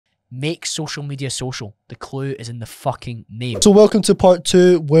Make social media social. The clue is in the fucking name. So welcome to part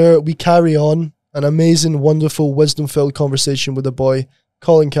 2, where we carry on an amazing, wonderful, wisdom-filled conversation with the boy,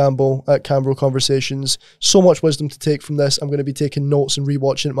 Colin Campbell at Campbell Conversations. So much wisdom to take from this. I'm going to be taking notes and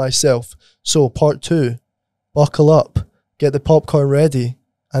rewatching it myself. So part 2, buckle up, get the popcorn ready,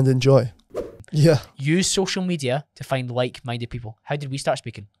 and enjoy. Yeah. Use social media to find like-minded people. How did we start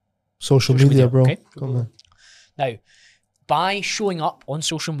speaking? Social media, bro. Okay. Come on. Now, by showing up on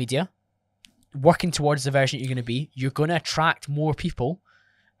social media, working towards the version you're going to be, you're going to attract more people,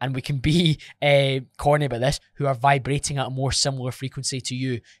 and we can be corny about this, who are vibrating at a more similar frequency to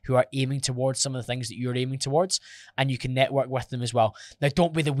you, who are aiming towards some of the things that you're aiming towards, and you can network with them as well. Now,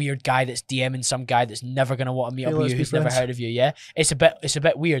 don't be the weird guy that's DMing some guy that's never going to want to meet up with you, who's never heard of you, yeah? It's a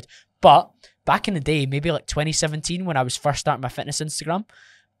bit weird. But back in the day, maybe like 2017, when I was first starting my fitness Instagram,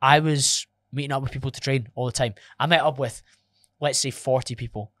 I was meeting up with people to train all the time. I met up with, let's say, 40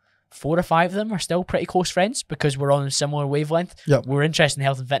 people. 4 or 5 of them are still pretty close friends because we're on a similar wavelength. Yep. We're interested in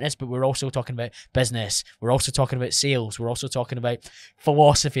health and fitness, but we're also talking about business. We're also talking about sales. We're also talking about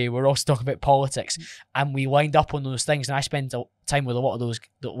philosophy. We're also talking about politics. And we lined up on those things. And I spend time with a lot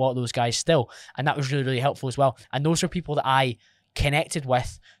of those guys still. And that was really, really helpful as well. And those are people that I connected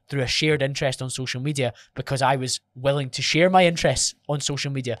with through a shared interest on social media because I was willing to share my interests on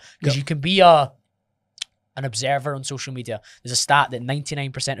social media. Because you can be an observer on social media. There's a stat that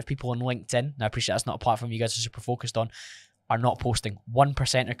 99% of people on LinkedIn, and I appreciate that's not a platform you guys are super focused on, are not posting.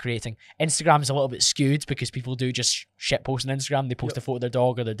 1% are creating. Instagram is a little bit skewed because people do just shit post on Instagram. They post a photo of their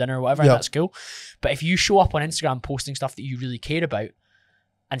dog or their dinner or whatever, and that's cool. But if you show up on Instagram posting stuff that you really care about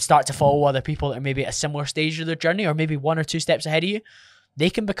and start to follow other people that are maybe at a similar stage of their journey or maybe 1 or 2 steps ahead of you, they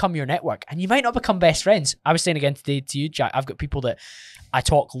can become your network. And you might not become best friends. I was saying again today to you, Jack, I've got people that I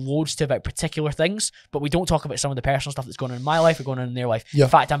talk loads to about particular things, but we don't talk about some of the personal stuff that's going on in my life or going on in their life. In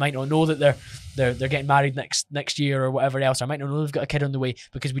fact, I might not know that they're getting married next year or whatever else. I might not know they've got a kid on the way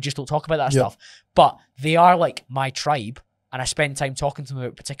because we just don't talk about that stuff. But they are like my tribe, and I spend time talking to them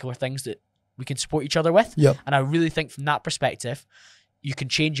about particular things that we can support each other with. And I really think from that perspective, you can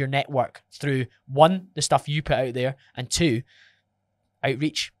change your network through 1, the stuff you put out there, and 2,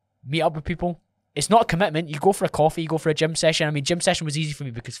 outreach, meet up with people. It's not a commitment. You go for a coffee, you go for a gym session. I mean, gym session was easy for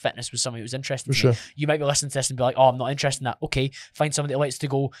me because fitness was something that was interesting to me. You might be listening to this and be like, oh, I'm not interested in that. Okay, find somebody that likes to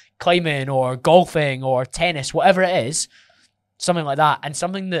go climbing or golfing or tennis, whatever it is, something like that. And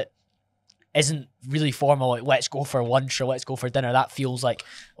something that isn't really formal, like let's go for lunch or let's go for dinner. That feels like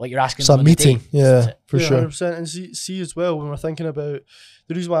you're asking it's a meeting. For sure. 100%. And see as well, when we're thinking about,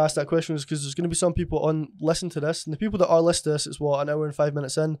 the reason why I asked that question is because there's going to be some people on listen to this, and the people that are listening to this, it's what, an hour and 5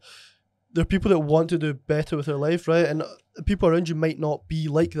 minutes in. There are people that want to do better with their life, right? And people around you might not be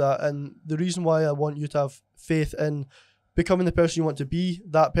like that. And the reason why I want you to have faith in becoming the person you want to be,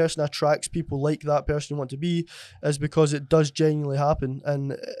 that person attracts people like that person you want to be, is because it does genuinely happen.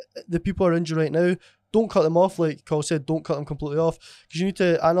 And the people around you right now, don't cut them off. Like Cole said, don't cut them completely off, because you need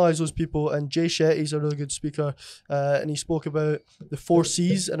to analyze those people. And Jay Shetty's a really good speaker, and he spoke about the 4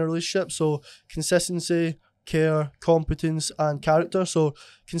 C's in a relationship. So consistency, care, competence, and character. So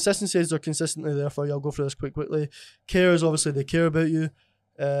consistency is they're consistently there for you. I'll go through this quickly. Care is obviously they care about you.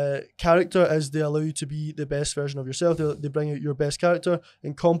 Character is they allow you to be the best version of yourself. They bring out your best character.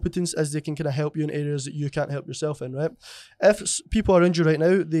 And competence is they can kind of help you in areas that you can't help yourself in, right? If people around you right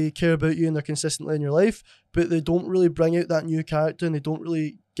now, they care about you and they're consistently in your life, but they don't really bring out that new character and they don't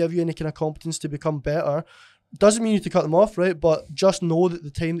really give you any kind of competence to become better, doesn't mean you need to cut them off, right? But just know that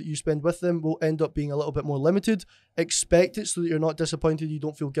the time that you spend with them will end up being a little bit more limited. Expect it so that you're not disappointed. You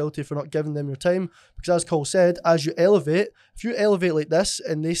don't feel guilty for not giving them your time. Because as Cole said, as you elevate, if you elevate like this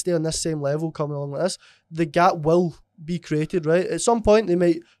and they stay on this same level coming along like this, the gap will be created, right? At some point, they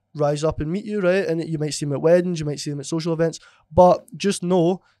might rise up and meet you, right? And you might see them at weddings, you might see them at social events, but just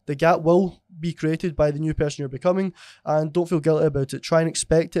know the gap will be created by the new person you're becoming, and don't feel guilty about it. Try and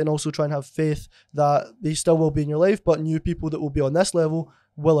expect it, and also try and have faith that they still will be in your life, but new people that will be on this level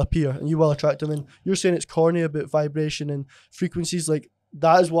will appear and you will attract them. And you're saying it's corny about vibration and frequencies, like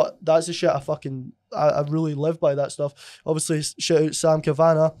that's the shit I really live by that stuff. Obviously, shout out Sam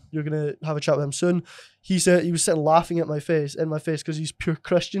Cavana. You're going to have a chat with him soon. He said he was sitting laughing at my face, because he's pure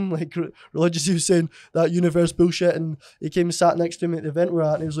Christian, like religious. He was saying that universe bullshit, and he came and sat next to me at the event we're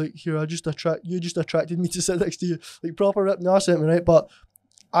at, and he was like, "Here, you just attracted me to sit next to you," like proper ripping the arse at me, right? But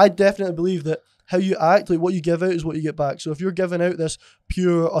I definitely believe that how you act, like what you give out is what you get back. So if you're giving out this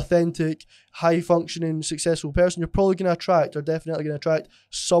pure, authentic, high functioning, successful person, you're probably going to attract, or definitely going to attract,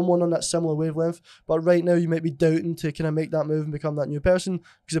 someone on that similar wavelength. But right now you might be doubting to kind of make that move and become that new person,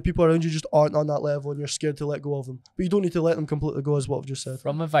 because the people around you just aren't on that level and you're scared to let go of them. But you don't need to let them completely go, is what I've just said.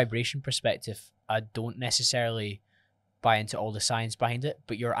 From a vibration perspective, I don't necessarily buy into all the science behind it,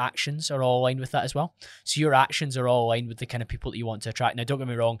 but your actions are all aligned with that as well. So your actions are all aligned with the kind of people that you want to attract. Now, don't get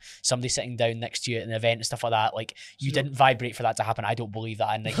me wrong, somebody sitting down next to you at an event and stuff like that, like, you didn't vibrate for that to happen. I don't believe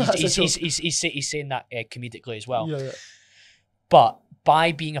that. And like, he's saying that comedically as well. Yeah. But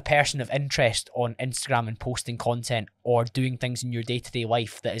by being a person of interest on Instagram and posting content or doing things in your day-to-day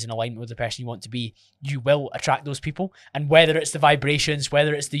life that is in alignment with the person you want to be, you will attract those people. And whether it's the vibrations,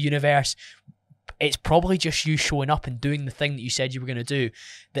 whether it's the universe, it's probably just you showing up and doing the thing that you said you were going to do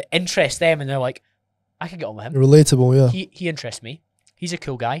that interests them, and they're like, I can get on with him. Relatable, yeah. He interests me. He's a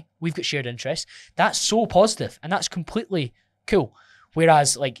cool guy. We've got shared interests. That's so positive, and that's completely cool.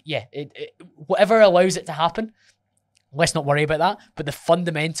 Whereas, like, yeah, whatever allows it to happen, let's not worry about that. But the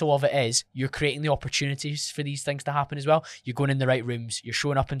fundamental of it is you're creating the opportunities for these things to happen as well. You're going in the right rooms. You're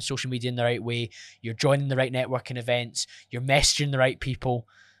showing up in social media in the right way. You're joining the right networking events. You're messaging the right people.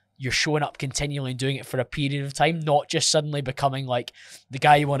 You're showing up continually and doing it for a period of time, not just suddenly becoming like the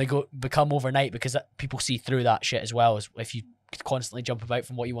guy you want to go become overnight, because people see through that shit as well, as if you constantly jump about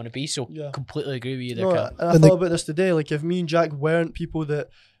from what you want to be. So completely agree with you there, Kat. And I thought about this today, like if me and Jack weren't people that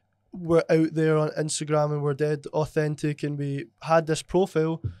were out there on Instagram and were dead authentic and we had this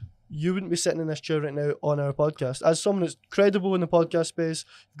profile, you wouldn't be sitting in this chair right now on our podcast. As someone that's credible in the podcast space,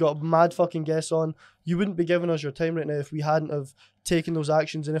 got mad fucking guests on, you wouldn't be giving us your time right now if we hadn't have taken those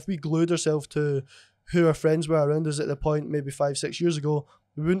actions. And if we glued ourselves to who our friends were around us at the point maybe 5-6 years ago,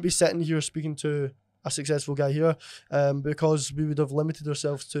 we wouldn't be sitting here speaking to a successful guy here, because we would have limited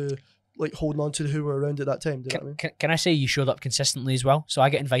ourselves to like holding on to who were around at that time. Can I say you showed up consistently as well? So I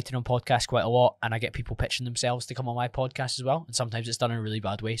get invited on podcasts quite a lot, and I get people pitching themselves to come on my podcast as well. And sometimes it's done in a really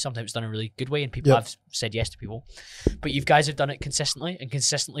bad way, sometimes it's done in a really good way, and people have said yes to people. But you guys have done it consistently and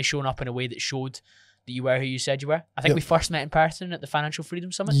consistently shown up in a way that showed that you were who you said you were. I think we first met in person at the Financial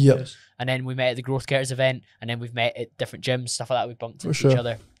Freedom Summit. Yes. And then we met at the Growth Getters event, and then we've met at different gyms, stuff like that. We bumped into each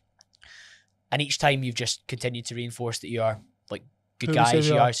other. And each time you've just continued to reinforce that you are like good guys,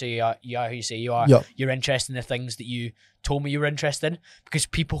 you are who you say you are. Yep. You're interested in the things that you told me you were interested in, because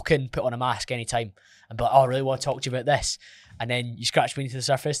people can put on a mask anytime and be like, oh, I really want to talk to you about this. And then you scratch beneath the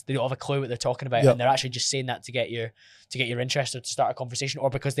surface, they don't have a clue what they're talking about, and they're actually just saying that to get your interest or to start a conversation, or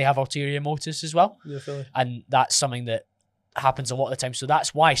because they have ulterior motives as well. Yeah, Philly. And that's something that happens a lot of the time. So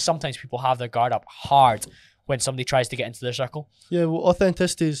that's why sometimes people have their guard up hard when somebody tries to get into their circle. Yeah, well,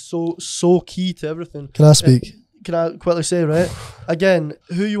 authenticity is so key to everything. Can I speak? Can I quickly say, right? Again,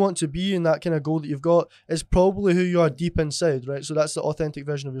 who you want to be and that kind of goal that you've got is probably who you are deep inside, right? So that's the authentic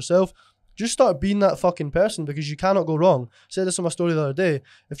version of yourself. Just start being that fucking person, because you cannot go wrong. I said this on my story the other day.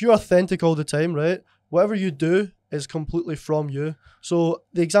 If you're authentic all the time, right, whatever you do is completely from you. So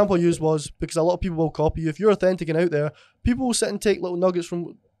the example I used was because a lot of people will copy you. If you're authentic and out there, people will sit and take little nuggets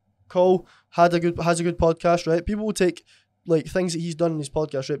from Cole, has a good podcast, right? People will take like things that he's done in his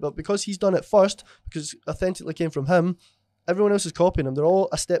podcast, right? But because he's done it first, because authentically came from him, everyone else is copying him. They're all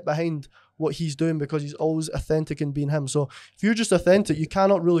a step behind what he's doing because he's always authentic in being him. So if you're just authentic, you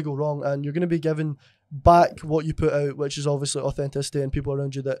cannot really go wrong, and you're going to be given back what you put out, which is obviously authenticity and people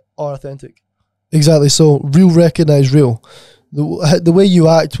around you that are authentic. Exactly. So real recognize real. The way you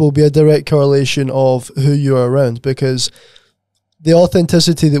act will be a direct correlation of who you are around, because the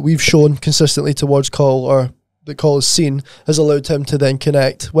authenticity that we've shown consistently towards Cole, or that Cole has seen, has allowed him to then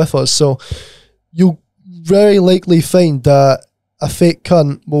connect with us. So you'll very likely find that a fake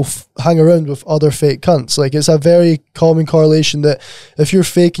cunt will hang around with other fake cunts. Like, it's a very common correlation that if you're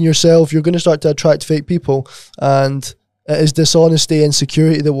faking yourself, you're going to start to attract fake people, and it is dishonesty and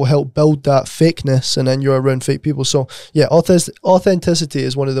insecurity that will help build that fakeness, and then you're around fake people. So yeah, authenticity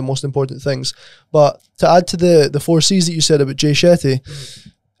is one of the most important things. But to add to the 4 C's that you said about Jay Shetty,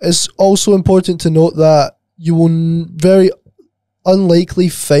 it's also important to note that you will very unlikely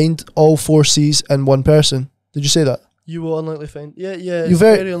find all 4 C's in one person. Did you say that? You will unlikely find. Yeah. It's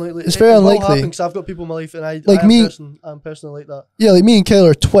very unlikely. It's very unlikely. Because I've got people in my life, and I'm personally like that. Yeah, like me and Kyle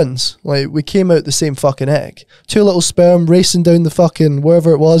are twins. Like, we came out the same fucking egg. 2 little sperm racing down the fucking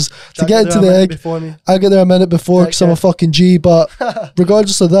wherever it was to get into the egg. Before me. I get there a minute before because I'm a fucking G. But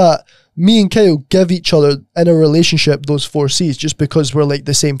regardless of that, me and Kyle give each other in a relationship those 4 C's just because we're like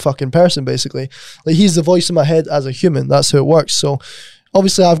the same fucking person, basically. Like, he's the voice in my head as a human. That's how it works. So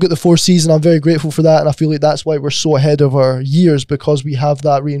obviously I've got the 4 C's, and I'm very grateful for that, and I feel like that's why we're so ahead of our years, because we have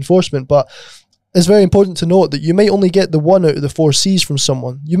that reinforcement. But it's very important to note that you might only get the 1 out of the 4 C's from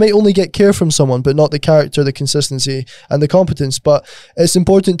someone. You might only get care from someone, but not the character, the consistency, and the competence. But it's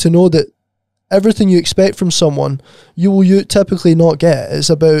important to know that everything you expect from someone, you typically not get. It's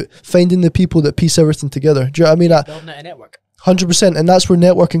about finding the people that piece everything together. Do you know what I mean? Building out a network. 100%, and that's where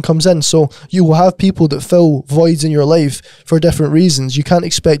networking comes in. So you will have people that fill voids in your life for different reasons. You can't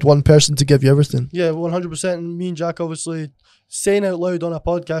expect one person to give you everything. Yeah, 100%. And me and Jack obviously saying out loud on a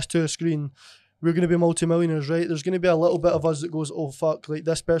podcast to a screen, we're going to be multimillionaires, right? There's going to be a little bit of us that goes, oh fuck, like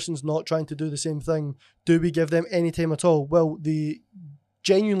this person's not trying to do the same thing. Do we give them any time at all? Well, they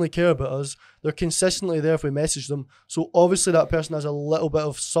genuinely care about us. They're consistently there if we message them. So obviously that person has a little bit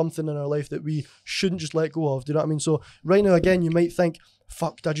of something in our life that we shouldn't just let go of. Do you know what I mean? So right now, again, you might think,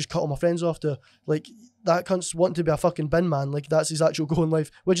 fuck, did I just cut all my friends off to, like, that cunt's wanting to be a fucking bin man. Like, that's his actual goal in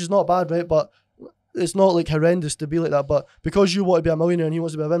life, which is not bad, right? But it's not like horrendous to be like that. But because you want to be a millionaire and he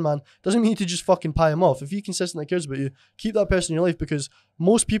wants to be a bin man, doesn't mean you need to just fucking pie him off. If he consistently cares about you, keep that person in your life, because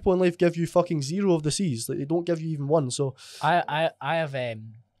most people in life give you fucking 0 of the C's. Like, they don't give you even 1. So I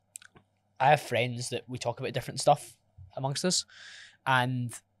have friends that we talk about different stuff amongst us,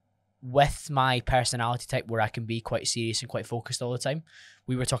 and with my personality type where I can be quite serious and quite focused all the time,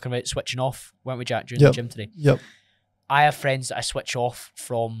 we were talking about switching off, weren't we, Jack, during the gym today? Yep. I have friends that I switch off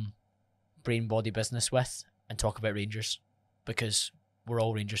from brain body business with and talk about Rangers, because we're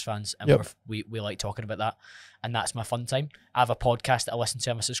all Rangers fans and we like talking about that, and that's my fun time. I have a podcast that I listen to.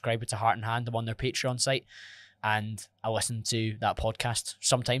 I'm a subscriber to Heart and Hand. I'm on their Patreon site, and I listen to that podcast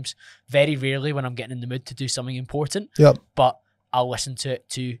sometimes. Very rarely when I'm getting in the mood to do something important. Yep. But I'll listen to it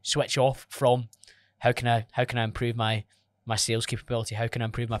to switch off from how can I improve my sales capability? How can I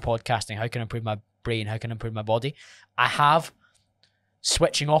improve my podcasting? How can I improve my brain? How can I improve my body? I have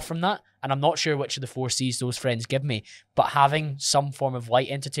switching off from that, and I'm not sure which of the 4 C's those friends give me, but having some form of light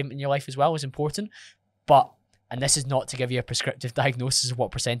entertainment in your life as well is important. But, and this is not to give you a prescriptive diagnosis of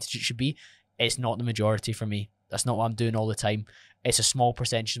what percentage it should be, it's not the majority for me. That's not what I'm doing all the time. It's a small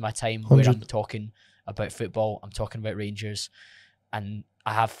percentage of my time 100. where I'm talking about football, I'm talking about Rangers, and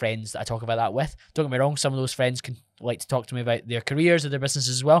I have friends that I talk about that with. Don't get me wrong, some of those friends can like to talk to me about their careers or their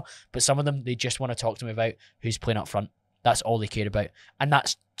businesses as well, but some of them, they just want to talk to me about who's playing up front. That's all they care about, and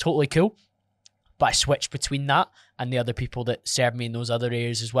that's totally cool. But I switch between that and the other people that serve me in those other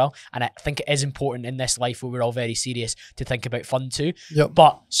areas as well. And I think it is important in this life where we're all very serious to think about fun too. Yep.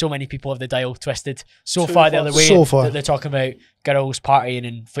 But so many people have the dial twisted so far the other way, that they're talking about girls partying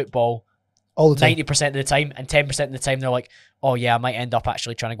and football all the time, 90% of the time, and 10% of the time they're like, oh yeah, I might end up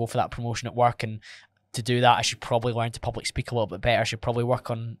actually trying to go for that promotion at work, and to do that I should probably learn to public speak a little bit better. I should probably work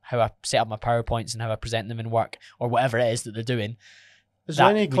on how I set up my PowerPoints and how I present them in work, or whatever it is that they're doing. Is there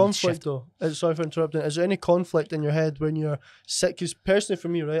any conflict though? Sorry for interrupting. Is there any conflict in your head when you're sick? Because personally for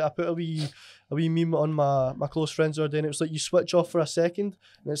me, right, I put a wee meme on my close friends the other day, and it was like you switch off for a second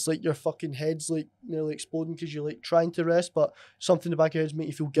and it's like your fucking head's like nearly exploding because you're like trying to rest, but something in the back of your head make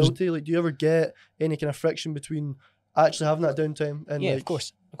you feel guilty. Like, do you ever get any kind of friction between actually having that downtime? And yeah, like, of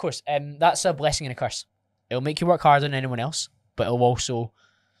course. That's a blessing and a curse. It'll make you work harder than anyone else, but it'll also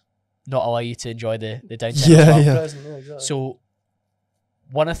not allow you to enjoy the downtime as well. Present, yeah, exactly. So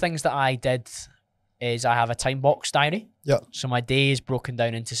one of the things that I did is I have a time box diary. Yeah. So my day is broken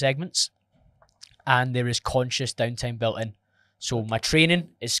down into segments, and there is conscious downtime built in. So my training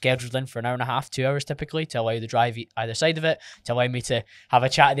is scheduled in for an hour and a half, 2 hours typically, to allow you to drive either side of it, to allow me to have a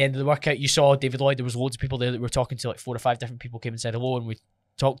chat at the end of the workout. You saw David Lloyd, there was loads of people there that we were talking to, like 4 or 5 different people came and said hello and we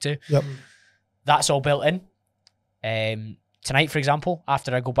talked to. Yep. That's all built in. Tonight, for example,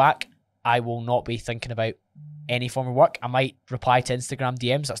 after I go back, I will not be thinking about any form of work. I might reply to Instagram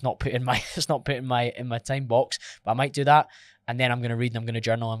DMs. That's not put in my in my time box, but I might do that, and then I'm going to read and I'm going to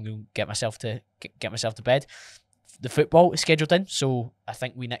journal. I'm going to get myself to bed. The football is scheduled in, so I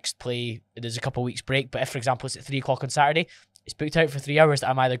think we next play. There's a couple of weeks break, but if, for example, it's at 3:00 on Saturday, it's booked out for 3 hours that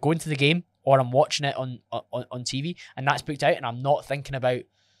I'm either going to the game or I'm watching it on TV, and that's booked out, and I'm not thinking about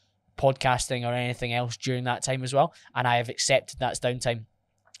podcasting or anything else during that time as well. And I have accepted that's downtime.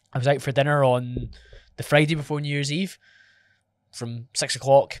 I was out for dinner on the Friday before New Year's Eve from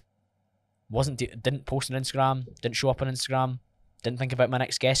 6:00. Didn't post on Instagram, didn't show up on Instagram, didn't think about my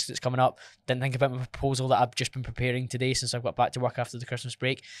next guest that's coming up, didn't think about my proposal that I've just been preparing today since I've got back to work after the Christmas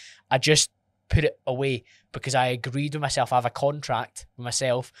break. I just put it away because I agreed with myself. I have a contract with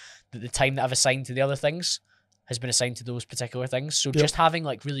myself that the time that I've assigned to the other things has been assigned to those particular things. So just having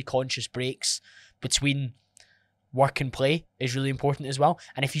like really conscious breaks between work and play is really important as well.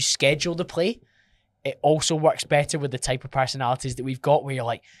 And if you schedule the play, it also works better with the type of personalities that we've got, where you're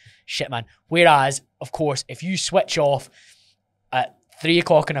like, shit man. Whereas, of course, if you switch off at 3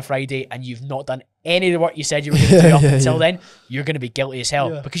 o'clock on a Friday and you've not done any of the work you said you were going to do up until then, you're going to be guilty as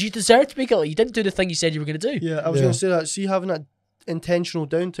hell because you deserve to be guilty. You didn't do the thing you said you were going to do. Yeah, I was going to say that. See, having that intentional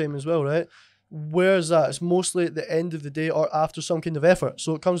downtime as well, right? Where's that? It's mostly at the end of the day or after some kind of effort.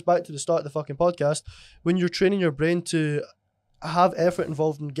 So it comes back to the start of the fucking podcast. When you're training your brain to have effort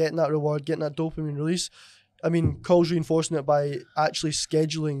involved in getting that reward, getting that dopamine release, I mean, Cole's reinforcing it by actually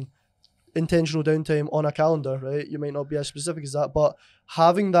scheduling intentional downtime on a calendar, right? You might not be as specific as that, but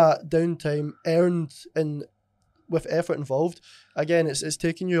having that downtime earned in with effort involved, again, it's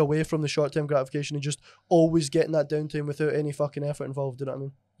taking you away from the short-term gratification and just always getting that downtime without any fucking effort involved. Do you know what I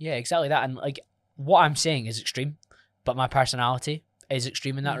mean? Yeah, exactly that. And like what I'm saying is extreme, but my personality is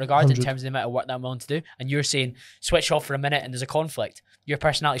extreme in that regard 100. in terms of the amount of work that I'm willing to do. And you're saying switch off for a minute and there's a conflict. Your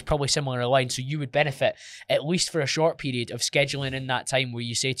personality is probably similar aligned, so you would benefit at least for a short period of scheduling in that time where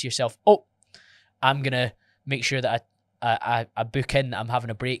you say to yourself, "Oh, I'm gonna make sure that I book in that I'm having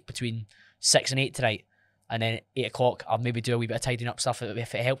a break between 6 and 8 tonight, and then at 8 o'clock I'll maybe do a wee bit of tidying up stuff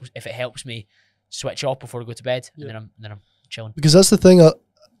if it helps me switch off before I go to bed, and then I'm chilling." Because that's the thing.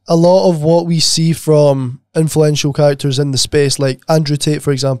 A lot of what we see from influential characters in the space, like Andrew Tate,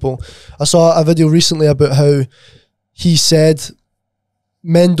 for example, I saw a video recently about how he said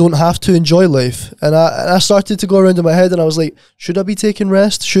men don't have to enjoy life. And I started to go around in my head and I was like, should I be taking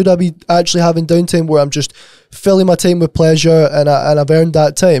rest? Should I be actually having downtime where I'm just filling my time with pleasure and I've earned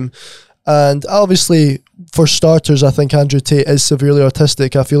that time? And obviously, for starters, I think Andrew Tate is severely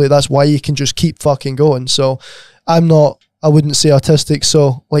autistic. I feel like that's why he can just keep fucking going. So I wouldn't say autistic,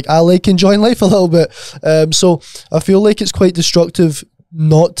 so like I like enjoying life a little bit. So I feel like it's quite destructive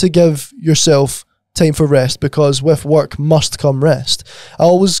not to give yourself time for rest, because with work must come rest. I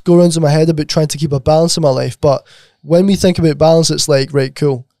always go around in my head about trying to keep a balance in my life, but when we think about balance, it's like, right,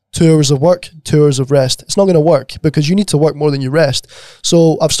 cool, 2 hours of work, 2 hours of rest. It's not going to work because you need to work more than you rest.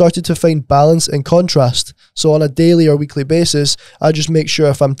 So I've started to find balance and contrast. So on a daily or weekly basis, I just make sure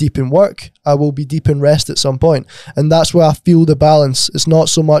if I'm deep in work, I will be deep in rest at some point. And that's where I feel the balance. It's not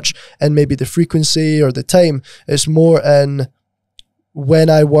so much in maybe the frequency or the time. It's more in when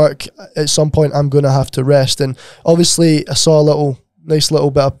I work, at some point I'm going to have to rest. And obviously I saw a nice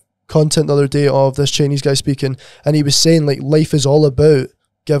little bit of content the other day of this Chinese guy speaking, and he was saying like life is all about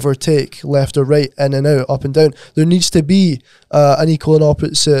give or take, left or right, in and out, up and down. There needs to be an equal and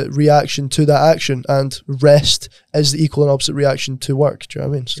opposite reaction to that action, and rest is the equal and opposite reaction to work. Do you know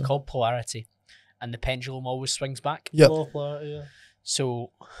what I mean? So. It's called polarity, and the pendulum always swings back. Yeah.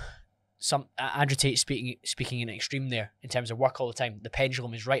 So, Andrew Tate speaking in extreme there in terms of work all the time. The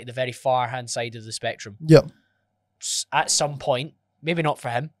pendulum is right at the very far hand side of the spectrum. Yeah. At some point, maybe not for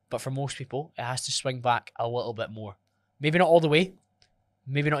him, but for most people, it has to swing back a little bit more. Maybe not all the way.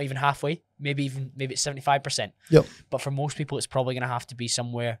 Maybe not even halfway, maybe it's 75%. Yep. But for most people, it's probably going to have to be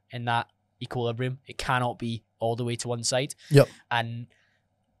somewhere in that equilibrium. It cannot be all the way to one side. Yep. And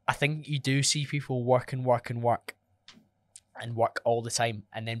I think you do see people work all the time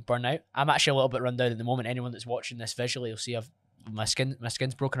and then burn out. I'm actually a little bit run down at the moment. Anyone that's watching this visually will see my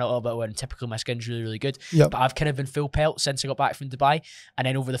skin's broken out a little bit when typically my skin's really, really good. Yep. But I've kind of been full pelt since I got back from Dubai, and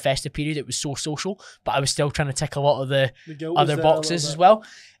then over the festive period it was so social, but I was still trying to tick a lot of the other boxes as well.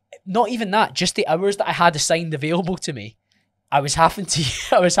 Not even that, just the hours that I had assigned available to me, I was having to use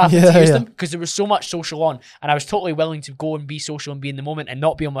them because there was so much social on, and I was totally willing to go and be social and be in the moment and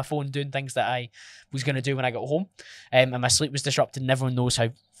not be on my phone doing things that I was going to do when I got home. And my sleep was disrupted, and everyone knows how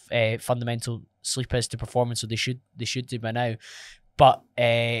fundamental sleep is to performance, so they should do by now. But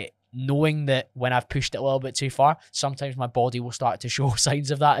knowing that when I've pushed it a little bit too far, sometimes my body will start to show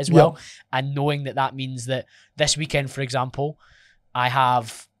signs of that as well. And knowing that means that this weekend, for example, I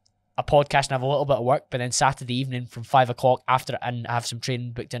have a podcast and I have a little bit of work, but then Saturday evening from 5 o'clock after, and I have some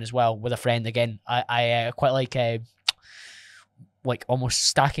training booked in as well with a friend. Again, I quite like almost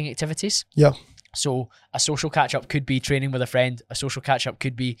stacking activities. Yeah. So a social catch up could be training with a friend. A social catch up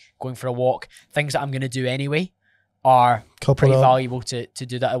could be going for a walk. Things that I'm going to do anyway are pretty valuable to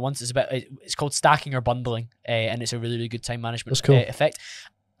do that at once. It's called stacking or bundling, and it's a really, really good time management effect.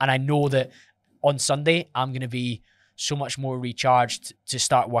 And I know that on Sunday I'm going to be so much more recharged to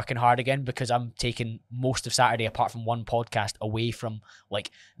start working hard again, because I'm taking most of Saturday, apart from one podcast, away from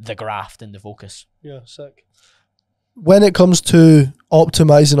like the graft and the focus. Yeah, sick. When it comes to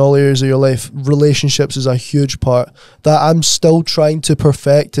optimizing all areas of your life, relationships is a huge part that I'm still trying to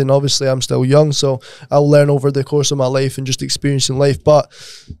perfect, and obviously I'm still young, so I'll learn over the course of my life and just experiencing life. But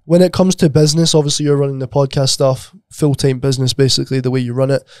when it comes to business, obviously you're running the podcast stuff, full-time business, basically the way you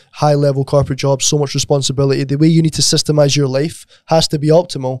run it, high-level corporate job, so much responsibility. The way you need to systemize your life has to be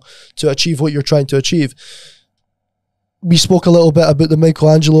optimal to achieve what you're trying to achieve. we spoke a little bit about the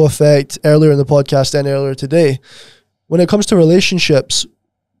Michelangelo effect earlier in the podcast and earlier today. When it comes to relationships,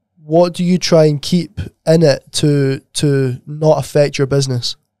 what do you try and keep in it to not affect your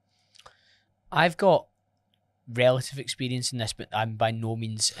business? I've got relative experience in this, but I'm by no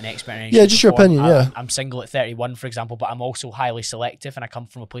means an expert in any Yeah, just your opinion, yeah. I'm single at 31, for example, but I'm also highly selective, and I come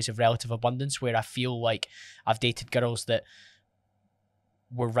from a place of relative abundance where I feel like I've dated girls that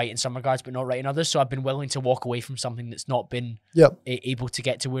were right in some regards but not right in others, so I've been willing to walk away from something that's not been able to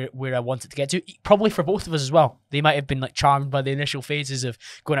get to where I wanted to get to, probably for both of us as well. They might have been like charmed by the initial phases of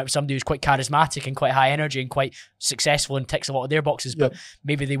going out with somebody who's quite charismatic and quite high energy and quite successful and ticks a lot of their boxes, but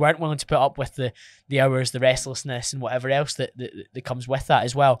maybe they weren't willing to put up with the hours, the restlessness and whatever else that comes with that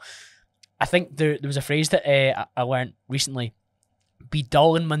as well. I think there was a phrase that I learned recently: be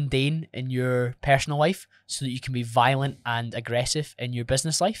dull and mundane in your personal life so that you can be violent and aggressive in your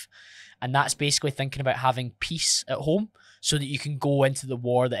business life. And that's basically thinking about having peace at home so that you can go into the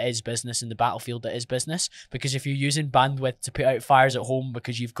war that is business and the battlefield that is business. Because if you're using bandwidth to put out fires at home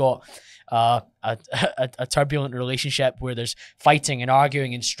because you've got a turbulent relationship where there's fighting and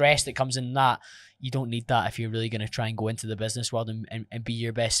arguing and stress that comes in that, you don't need that if you're really going to try and go into the business world and be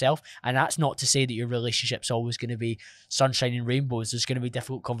your best self. And that's not to say that your relationship's always going to be sunshine and rainbows. There's going to be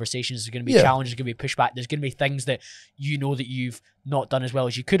difficult conversations. There's going to be challenges. There's going to be pushback. There's going to be things that you know that you've not done as well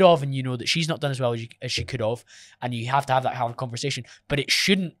as you could have, and you know that she's not done as well as she could have, and you have to have that hard conversation. But it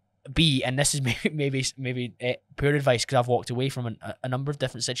shouldn't be, and this is maybe poor advice because I've walked away from a number of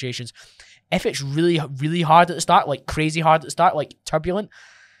different situations. If it's really, really hard at the start, like crazy hard at the start, like turbulent,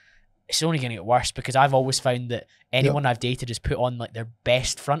 it's only going to get worse, because I've always found that anyone I've dated has put on like their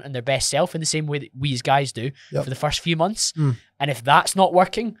best front and their best self in the same way that we as guys do for the first few months. And if that's not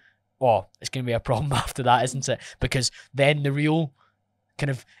working, it's going to be a problem after that, isn't it? Because then the real kind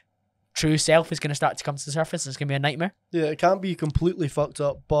of true self is going to start to come to the surface, and it's going to be a nightmare. Yeah, it can't be completely fucked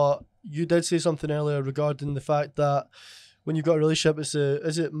up, but you did say something earlier regarding the fact that when you've got a relationship,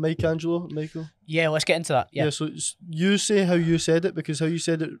 is it Michael? Yeah, let's get into that. Yeah, so you say how you said it, because how you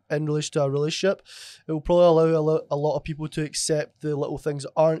said it in relation to a relationship, it will probably allow a lot of people to accept the little things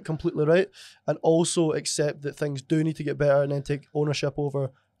that aren't completely right, and also accept that things do need to get better, and then take ownership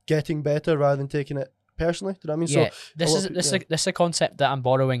over getting better rather than taking it personally. Do you know what I mean? Yeah, so this is a concept that I'm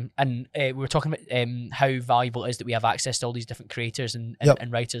borrowing, and we were talking about how valuable it is that we have access to all these different creators and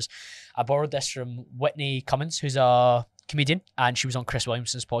writers. I borrowed this from Whitney Cummins, who's a comedian, and she was on Chris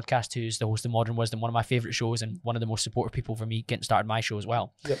Williamson's podcast, who's the host of Modern Wisdom, one of my favourite shows and one of the most supportive people for me getting started my show as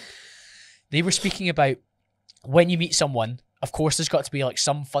well. They were speaking about when you meet someone, of course there's got to be like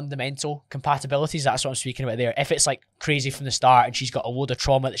some fundamental compatibilities. That's what I'm speaking about there. If it's like crazy from the start and she's got a load of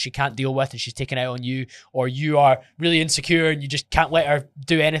trauma that she can't deal with and she's taking out on you, or you are really insecure and you just can't let her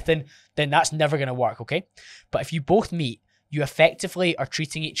do anything, then that's never going to work, okay? But if you both meet, you effectively are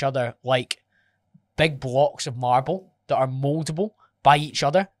treating each other like big blocks of marble that are moldable by each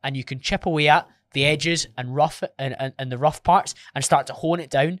other, and you can chip away at the edges and rough and the rough parts and start to hone it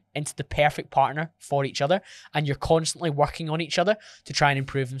down into the perfect partner for each other, and you're constantly working on each other to try and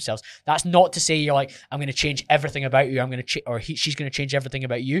improve themselves. That's not to say you're like, I'm going to change everything about you, she's going to change everything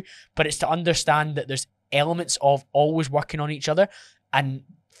about you, but it's to understand that there's elements of always working on each other and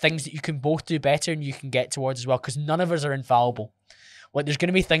things that you can both do better and you can get towards as well, because none of us are infallible. Like, there's going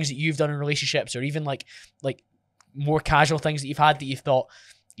to be things that you've done in relationships, or even like more casual things that you've had that you've thought,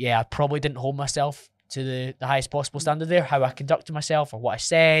 yeah, I probably didn't hold myself to the highest possible standard there. How I conducted myself, or what I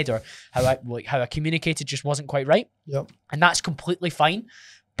said, or how I communicated just wasn't quite right. And that's completely fine.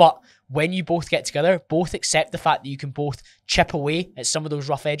 But when you both get together, both accept the fact that you can both chip away at some of those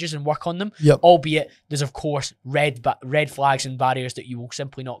rough edges and work on them, albeit there's of course red flags and barriers that you will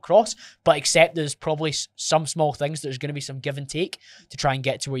simply not cross, but accept there's probably some small things, there's going to be some give and take to try and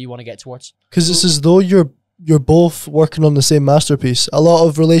get to where you want to get towards. Because it's as though you're both working on the same masterpiece. A lot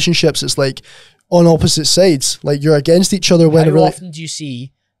of relationships, it's like on opposite sides. Like, you're against each other. How often do you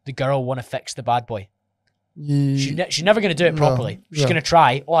see the girl want to fix the bad boy? She's never going to do it properly. She's going to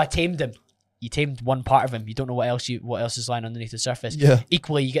try. I tamed him. You tamed one part of him. You don't know what else is lying underneath the surface.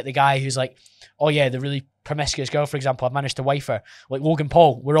 Equally, you get the guy who's like, the really promiscuous girl, for example, I've managed to wife her. Like Logan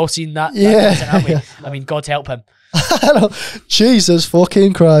Paul. We're all seeing that. Haven't we? I mean, God help him. Jesus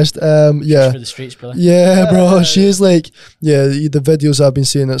fucking Christ. For the streets, brother. Yeah, bro. She is like, the videos I've been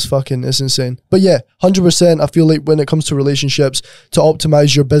seeing, it's insane. But yeah, 100%. I feel like when it comes to relationships, to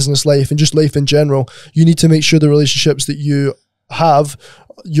optimize your business life and just life in general, you need to make sure the relationships that you have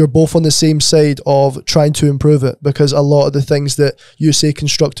you're both on the same side of trying to improve it, because a lot of the things that you say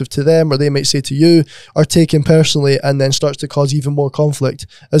constructive to them or they might say to you are taken personally and then starts to cause even more conflict,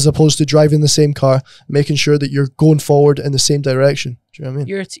 as opposed to driving the same car, making sure that you're going forward in the same direction. Do you know what I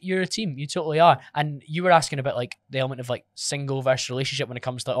mean? You're a team. You totally are. And you were asking about like the element of like single versus relationship when it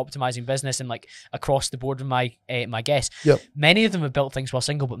comes to optimizing business and like across the board with my my guests. Yep. Many of them have built things while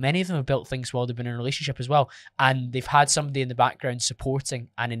single, but many of them have built things while they've been in a relationship as well. And they've had somebody in the background supporting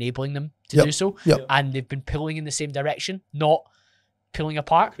and enabling them to Yep. do so. Yep. And they've been pulling in the same direction, not pulling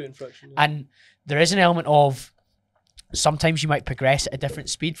apart. Creating friction, yeah. And there is an element of sometimes you might progress at a different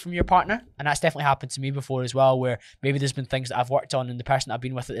speed from your partner, and that's definitely happened to me before as well, where maybe there's been things that I've worked on and the person that I've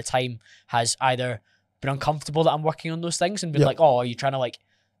been with at the time has either been uncomfortable that I'm working on those things and been Yep. like, oh, are you trying to like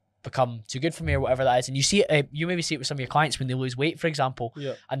become too good for me or whatever that is. And you see it, you maybe see it with some of your clients when they lose weight, for example,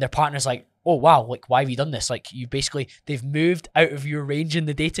 Yeah. and their partner's like, oh wow, like why have you done this? Like you basically, they've moved out of your range in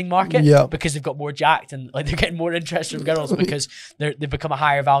the dating market Yeah. because they've got more jacked and like they're getting more interest from girls because they've become a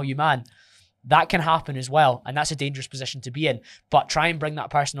higher value man. That can happen as well, and that's a dangerous position to be in. But try and bring that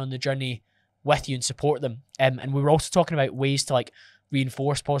person on the journey with you and support them. And we were also talking about ways to like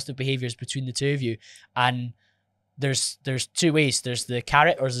reinforce positive behaviors between the two of you. And there's two ways. There's the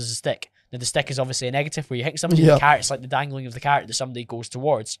carrot or there's the stick. Now the stick is obviously a negative where you hit somebody. Yeah. The carrot's like the dangling of the carrot that somebody goes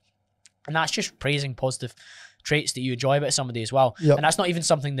towards, and that's just praising positive traits that you enjoy about somebody as well. Yep. And that's not even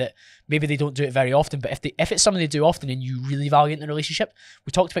something that maybe they don't do it very often, but if it's something they do often and you really value it in the relationship, we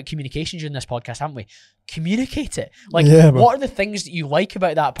talked about communication during this podcast, haven't we? Communicate it. Like, Yeah, bro. what are the things that you like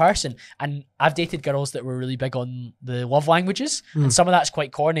about that person? And I've dated girls that were really big on the love languages, and some of that's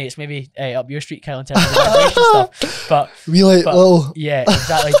quite corny. It's maybe up your street, Kyle, in terms of the vibration stuff. But We like but- little. yeah,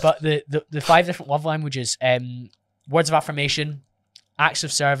 exactly. But the 5 different love languages: words of affirmation, acts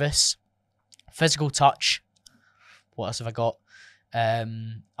of service, physical touch. What else have I got?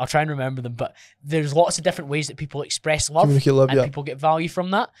 I'll try and remember them, but there's lots of different ways that people express love, Communicate love, and yeah. people get value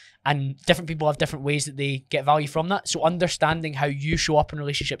from that, and different people have different ways that they get value from that. So understanding how you show up in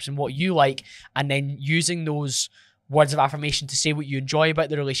relationships and what you like, and then using those words of affirmation to say what you enjoy about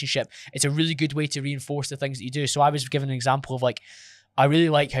the relationship, it's a really good way to reinforce the things that you do. So I was given an example of like, I really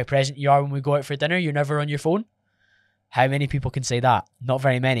like how present you are when we go out for dinner. You're never on your phone. How many people can say that? Not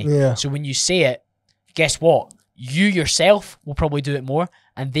very many. Yeah. So when you say it, guess what? You yourself will probably do it more,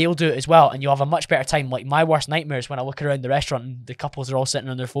 and they'll do it as well, and you'll have a much better time. Like my worst nightmare is when I look around the restaurant and the couples are all sitting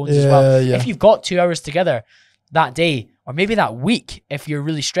on their phones as well. Yeah. If you've got 2 hours together that day, or maybe that week, if you're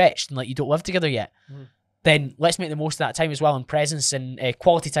really stretched and like you don't live together yet, then let's make the most of that time as well. And presence and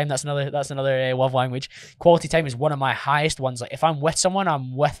quality time, that's another love language. Quality time is one of my highest ones. Like if I'm with someone,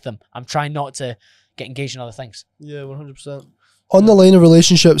 I'm with them. I'm trying not to get engaged in other things. Yeah, 100%. On the line of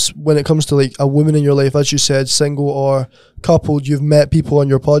relationships, when it comes to like a woman in your life, as you said, single or coupled, you've met people on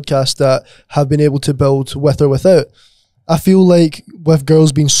your podcast that have been able to build with or without. I feel like with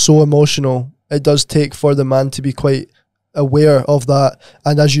girls being so emotional, it does take for the man to be quite aware of that.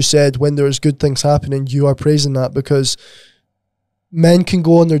 And as you said, when there's good things happening, you are praising that, because men can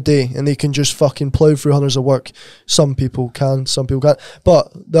go on their day and they can just fucking plow through hundreds of work. Some people can, some people can't.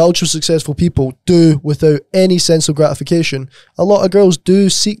 But the ultra successful people do without any sense of gratification. A lot of girls do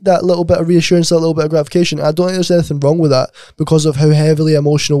seek that little bit of reassurance, that little bit of gratification. I don't think there's anything wrong with that, because of how heavily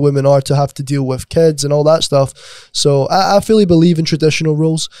emotional women are to have to deal with kids and all that stuff. So I fully believe in traditional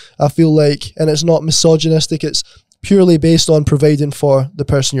roles. I feel like, and it's not misogynistic, it's purely based on providing for the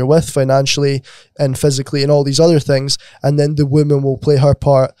person you're with financially and physically and all these other things, and then the woman will play her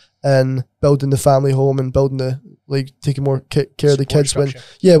part in building the family home and building the, like, taking more care of the Support kids.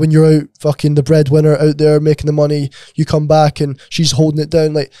 structure. When you're out fucking the breadwinner out there making the money, you come back and she's holding it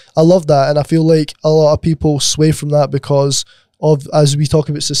down. Like, I love that, and I feel like a lot of people sway from that because of, as we talk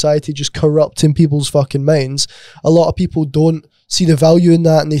about society just corrupting people's fucking minds, a lot of people don't see the value in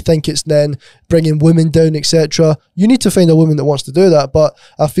that, and they think it's then bringing women down, etc. You need to find a woman that wants to do that, but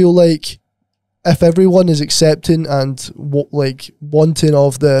I feel like if everyone is accepting and wanting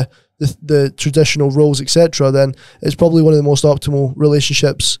of the traditional roles, etc., then it's probably one of the most optimal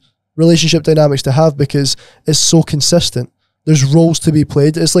relationship dynamics to have, because it's so consistent. There's roles to be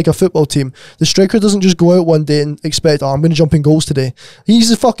played. It's like a football team. The striker doesn't just go out one day and expect, I'm going to jump in goals today. He's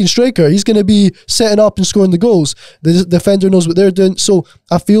a fucking striker. He's going to be setting up and scoring the goals. The defender knows what they're doing. So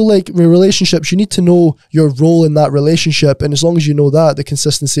I feel like with relationships, you need to know your role in that relationship. And as long as you know that, the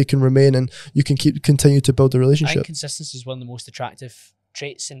consistency can remain and you can continue to build the I relationship. think consistency is one of the most attractive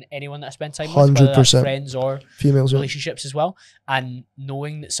traits in anyone that I spend time with, whether that's 100%. friends or Females, yeah. relationships as well. And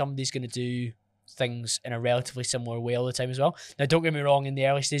knowing that somebody's going to do things in a relatively similar way all the time as well. Now, don't get me wrong, in the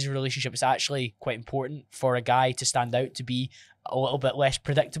early stages of a relationship, it's actually quite important for a guy to stand out, to be a little bit less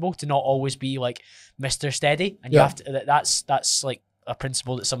predictable, to not always be like Mr. Steady. And you have to, that's like a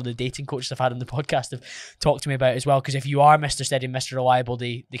principle that some of the dating coaches I've had on the podcast have talked to me about as well. Because if you are Mr. Steady, Mr. Reliable,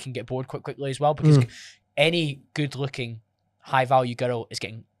 they can get bored quite quickly as well. Because any good looking, high value girl is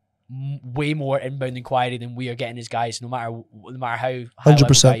getting way more inbound inquiry than we are getting as guys, no matter how high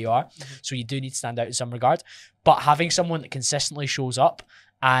level guy you are. So you do need to stand out in some regard. But having someone that consistently shows up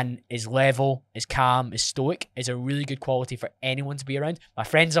and is level, is calm, is stoic, is a really good quality for anyone to be around. My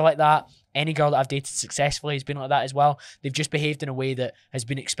friends are like that. Any girl that I've dated successfully has been like that as well. They've just behaved in a way that has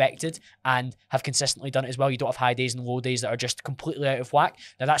been expected and have consistently done it as well. You don't have high days and low days that are just completely out of whack.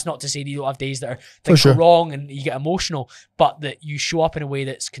 Now, that's not to say that you don't have days that are things go wrong and you get emotional, but that you show up in a way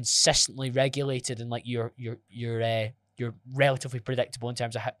that's consistently regulated and like you're relatively predictable in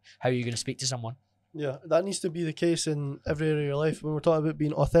terms of how you're going to speak to someone. Yeah, that needs to be the case in every area of your life. When we're talking about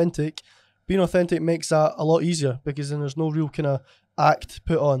being authentic makes that a lot easier, because then there's no real kind of act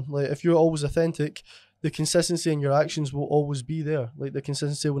put on. Like, if you're always authentic, the consistency in your actions will always be there. Like, the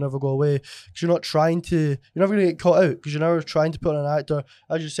consistency will never go away, because you're never going to get caught out, because you're never trying to put on an actor.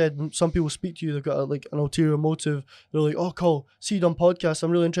 As you said, some people speak to you, they've got like an ulterior motive. They're like, oh, Cole, see you done podcasts, I'm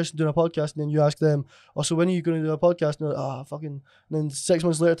really interested in doing a podcast. And then you ask them, oh, so when are you going to do a podcast? And they're like, fucking. And then 6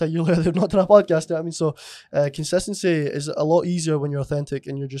 months later, a year later, they've not done a podcast. You know what I mean? So consistency is a lot easier when you're authentic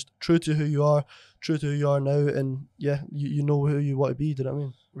and you're just true to who you are now, and you know who you want to be. Do you know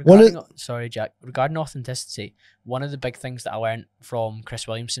what I mean? Sorry, Jack. Regarding authenticity, one of the big things that I learned from Chris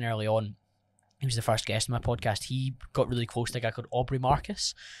Williamson early on, he was the first guest on my podcast. He got really close to a guy called Aubrey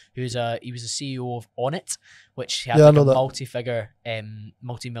Marcus, he was a CEO of On It, which had a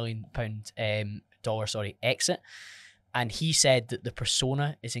multi-million pound dollar exit. And he said that the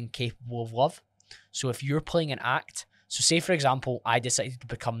persona is incapable of love. So if you're playing an act, so say for example, I decided to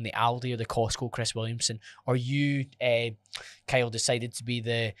become the Aldi or the Costco Chris Williamson, or you, Kyle, decided to be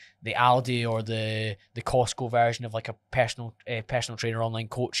the Aldi or the Costco version of like a personal trainer, online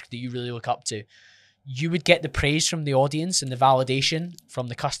coach that you really look up to, you would get the praise from the audience and the validation from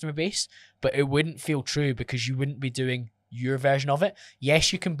the customer base, but it wouldn't feel true because you wouldn't be doing your version of it.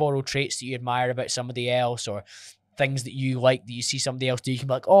 Yes, you can borrow traits that you admire about somebody else, or things that you like that you see somebody else do. You can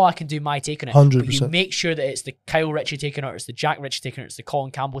be like, oh, I can do my take on it. 100%. But you make sure that it's the Kyle Ritchie take on it, or it's the Jack Ritchie take on it, it's the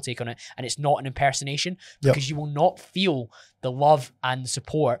Colin Campbell take on it, and it's not an impersonation, because you will not feel the love and the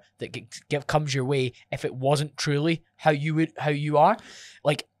support that comes your way if it wasn't truly how you are.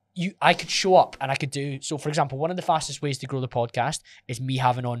 Like, I could show up and I could do, so for example, one of the fastest ways to grow the podcast is me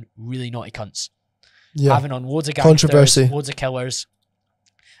having on really naughty cunts. Having on loads of gangsters, loads of killers,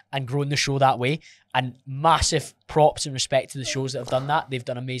 and growing the show that way. And massive props and respect to the shows that have done that. They've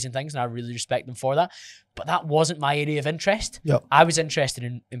done amazing things and I really respect them for that. But that wasn't my area of interest. I was interested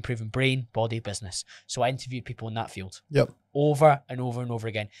in improving brain, body, business. So I interviewed people in that field. Over and over and over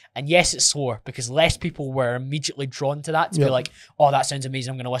again. And yes, it's slower because less people were immediately drawn to that, to be like, oh, that sounds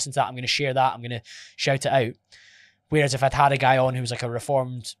amazing, I'm going to listen to that, I'm going to share that, I'm going to shout it out. Whereas if I'd had a guy on who was like a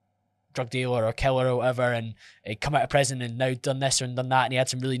reformed drug dealer or killer or whatever, and he'd come out of prison and now done this and done that, and he had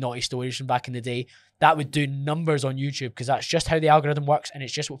some really naughty stories from back in the day, that would do numbers on YouTube, because that's just how the algorithm works, and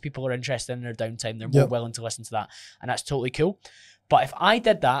it's just what people are interested in their downtime. They're more willing to listen to that, and that's totally cool. But if I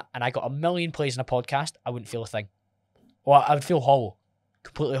did that and I got 1 million plays in a podcast, I wouldn't feel a thing. Or I would feel hollow,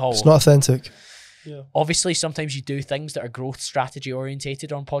 completely hollow. It's not authentic. Obviously, sometimes you do things that are growth strategy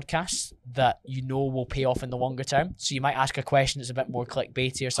orientated on podcasts that you know will pay off in the longer term. So you might ask a question that's a bit more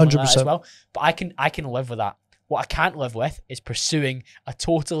clickbaity or something like that as well. But I can live with that. What I can't live with is pursuing a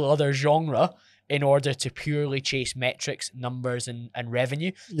total other genre in order to purely chase metrics, numbers, and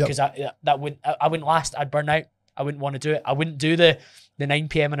revenue. Because I wouldn't last. I'd burn out. I wouldn't want to do it. I wouldn't do the 9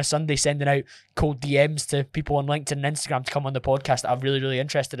 p.m. on a Sunday sending out cold DMs to people on LinkedIn and Instagram to come on the podcast that I'm really, really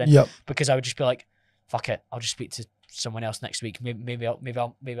interested in. Because I would just be like, fuck it, I'll just speak to someone else next week. Maybe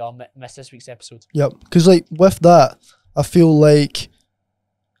I'll miss this week's episode. Because like with that, I feel like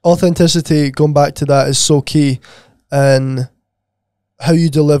authenticity, going back to that, is so key, and how you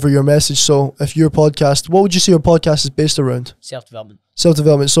deliver your message. So if your podcast, what would you say your podcast is based around? Self-development.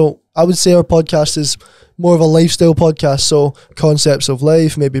 So I would say our podcast is more of a lifestyle podcast, so concepts of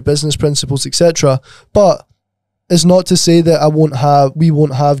life, maybe business principles, etc. But it's not to say that we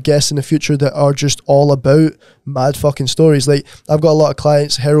won't have guests in the future that are just all about mad fucking stories. Like, I've got a lot of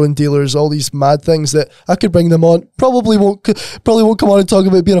clients, heroin dealers, all these mad things that I could bring them on. Probably won't come on and talk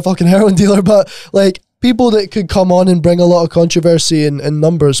about being a fucking heroin dealer, but like people that could come on and bring a lot of controversy and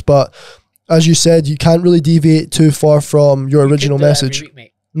numbers. But as you said, you can't really deviate too far from your original message.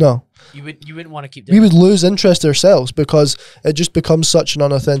 No. You wouldn't want to keep doing We would lose interest ourselves because it just becomes such an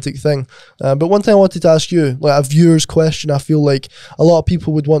unauthentic thing. But one thing I wanted to ask you, like a viewer's question, I feel like a lot of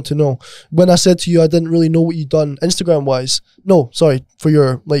people would want to know. When I said to you I didn't really know what you'd done Instagram wise, for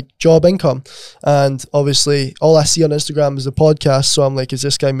your like job income, and obviously all I see on Instagram is the podcast, so I'm like, is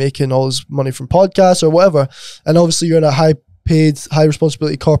this guy making all his money from podcasts or whatever? And obviously you're in a high paid, high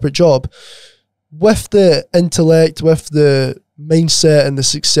responsibility corporate job. With the intellect, with the mindset and the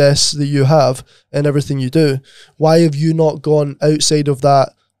success that you have in everything you do, why have you not gone outside of that?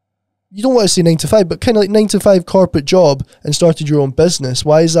 You don't want to say 9 to 5, but kind of like 9 to 5 corporate job and started your own business.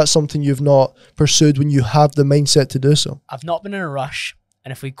 Why is that something you've not pursued when you have the mindset to do so? I've not been in a rush.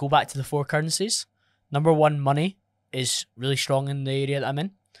 And if we go back to the 4 currencies, number 1, money is really strong in the area that I'm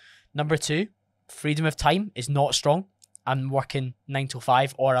in. Number 2, freedom of time is not strong. I'm working 9 to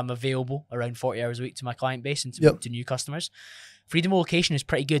 5, or I'm available around 40 hours a week to my client base and to new customers. Freedom of location is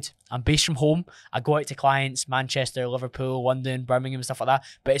pretty good. I'm based from home. I go out to clients, Manchester, Liverpool, London, Birmingham, stuff like that,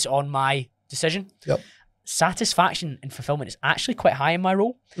 but it's on my decision. Satisfaction and fulfillment is actually quite high in my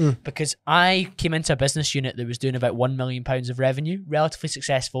role because I came into a business unit that was doing about £1 million of revenue, relatively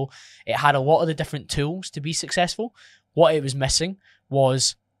successful. It had a lot of the different tools to be successful. What it was missing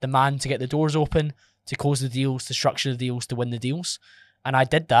was the man to get the doors open, to close the deals, to structure the deals, to win the deals. And I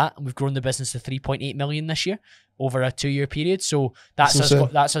did that, and we've grown the business to 3.8 million this year over a 2-year period. So that's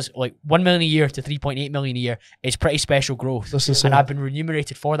us like 1 million a year to 3.8 million a year is pretty special growth. And I've been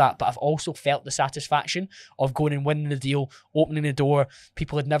remunerated for that, but I've also felt the satisfaction of going and winning the deal, opening the door.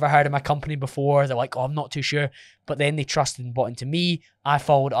 People had never heard of my company before. They're like, oh, I'm not too sure. But then they trusted and bought into me. I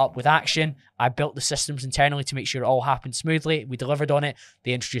followed up with action. I built the systems internally to make sure it all happened smoothly. We delivered on it.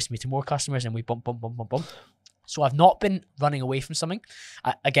 They introduced me to more customers, and we bump. So I've not been running away from something.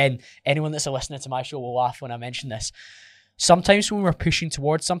 Again, anyone that's a listener to my show will laugh when I mention this. Sometimes when we're pushing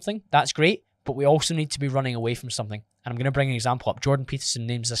towards something, that's great, but we also need to be running away from something. And I'm going to bring an example up. Jordan Peterson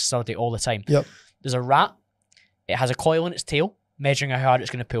names this study all the time. There's a rat. It has a coil in its tail, measuring how hard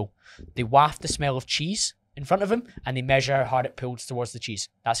it's going to pull. They waft the smell of cheese in front of him, and they measure how hard it pulls towards the cheese.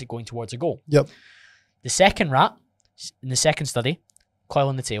 That's it going towards a goal. The second rat, in the second study, coil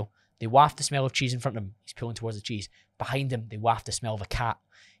in the tail. They waft the smell of cheese in front of him. He's pulling towards the cheese. Behind him, they waft the smell of a cat.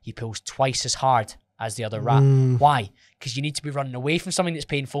 He pulls twice as hard as the other rat. Why? Because you need to be running away from something that's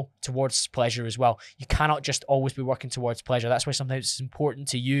painful towards pleasure as well. You cannot just always be working towards pleasure. That's why sometimes it's important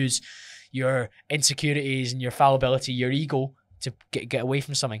to use your insecurities and your fallibility, your ego, to get away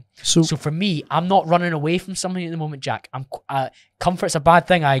from something. So for me, I'm not running away from something at the moment, Jack. Comfort's a bad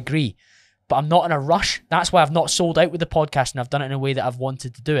thing, I agree. But I'm not in a rush. That's why I've not sold out with the podcast, and I've done it in a way that I've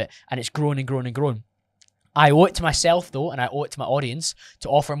wanted to do it. And it's grown and grown and grown. I owe it to myself, though, and I owe it to my audience to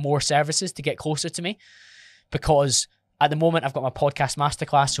offer more services to get closer to me. Because at the moment, I've got my podcast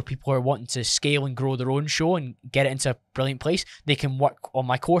masterclass, so people who are wanting to scale and grow their own show and get it into a brilliant place, they can work on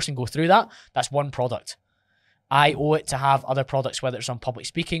my course and go through that. That's one product. I owe it to have other products, whether it's on public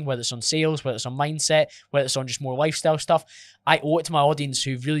speaking, whether it's on sales, whether it's on mindset, whether it's on just more lifestyle stuff. I owe it to my audience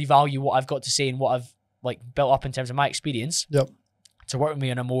who really value what I've got to say and what I've like built up in terms of my experience to work with me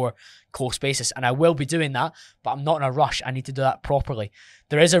on a more close basis. And I will be doing that, but I'm not in a rush. I need to do that properly.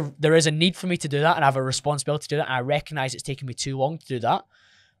 There is a need for me to do that, and I have a responsibility to do that. And I recognize it's taking me too long to do that.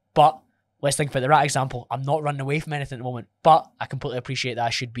 But let's think about the rat example. I'm not running away from anything at the moment, but I completely appreciate that I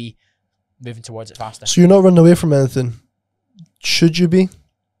should be moving towards it faster. So you're not running away from anything. Should you be?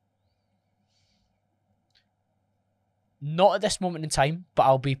 Not at this moment in time, but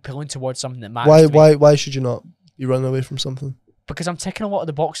I'll be pulling towards something that matters. Why should you not be running away from something? Because I'm ticking a lot of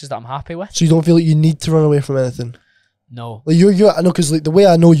the boxes that I'm happy with. So you don't feel like you need to run away from anything? No. Like I know, because like the way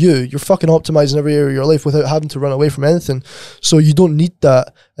I know you're fucking optimizing every area of your life without having to run away from anything. So you don't need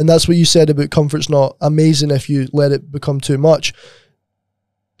that. And that's what you said about comfort's not amazing if you let it become too much.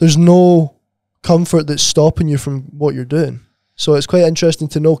 There's no comfort that's stopping you from what you're doing. So it's quite interesting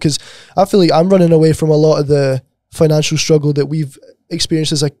to know, because I feel like I'm running away from a lot of the financial struggle that we've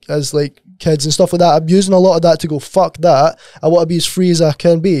experienced as like kids and stuff like that. I'm using a lot of that to go, fuck that. I want to be as free as I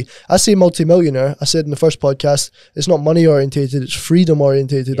can be. I say multi-millionaire. I said in the first podcast, it's not money orientated, it's freedom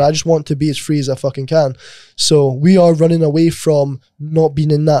orientated. I just want to be as free as I fucking can. So we are running away from not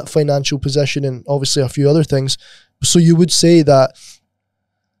being in that financial position, and obviously a few other things. So you would say that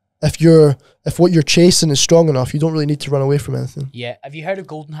if what you're chasing is strong enough, you don't really need to run away from anything. Yeah. Have you heard of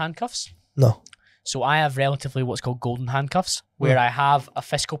golden handcuffs? No. So I have relatively what's called golden handcuffs, where I have a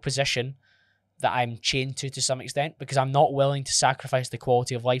fiscal position that I'm chained to some extent, because I'm not willing to sacrifice the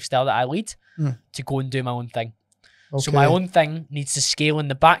quality of lifestyle that I lead to go and do my own thing. Okay. So my own thing needs to scale in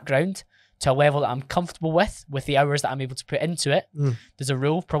the background to a level that I'm comfortable with the hours that I'm able to put into it. Mm. There's a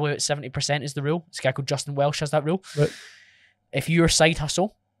rule, probably about 70% is the rule. This guy called Justin Welsh has that rule. Right. If you're a side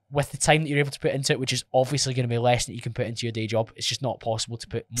hustle with the time that you're able to put into it, which is obviously going to be less than you can put into your day job, it's just not possible to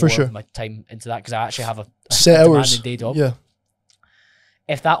put For more sure. of my time into that because I actually have a Set hours. demanding day job. Yeah.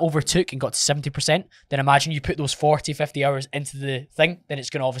 If that overtook and got to 70%, then imagine you put those 40, 50 hours into the thing, then it's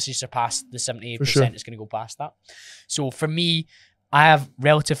going to obviously surpass the 78%. For sure. It's going to go past that. So for me, I have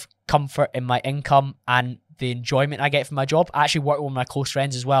relative comfort in my income and the enjoyment I get from my job. I actually work with one of my close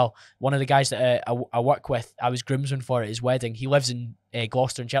friends as well. One of the guys that I work with, I was groomsman for at his wedding. He lives in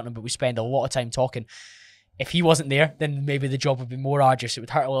Gloucester and Cheltenham, but we spend a lot of time talking. If he wasn't there, then maybe the job would be more arduous. It would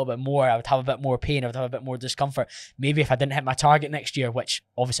hurt a little bit more. I would have a bit more pain. I would have a bit more discomfort. Maybe if I didn't hit my target next year, which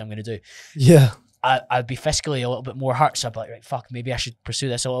obviously I'm going to do, Yeah. I'd be fiscally a little bit more hurt. So I'd be like, right, fuck, maybe I should pursue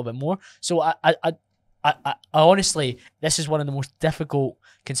this a little bit more. So I honestly, this is one of the most difficult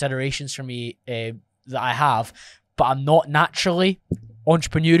considerations for me that I have. But I'm not naturally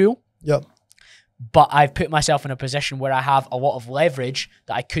entrepreneurial. Yep. But I've put myself in a position where I have a lot of leverage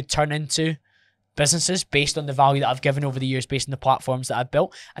that I could turn into businesses based on the value that I've given over the years, based on the platforms that I've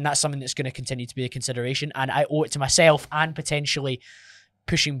built. And that's something that's going to continue to be a consideration. And I owe it to myself and potentially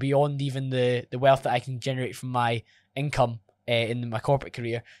pushing beyond even the wealth that I can generate from my income in my corporate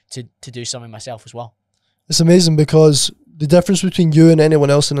career to do something myself as well. It's amazing because the difference between you and anyone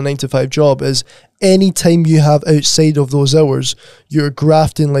else in a 9-to-5 job is any time you have outside of those hours, you're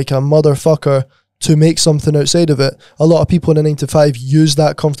grafting like a motherfucker to make something outside of it. A lot of people in a 9-to-5 use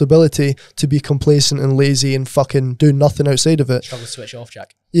that comfortability to be complacent and lazy and fucking do nothing outside of it. Struggle to switch off,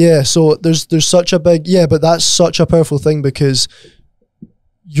 Jack. Yeah, so there's such a big, but that's such a powerful thing because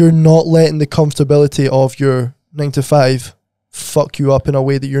you're not letting the comfortability of your 9-to-5 fuck you up in a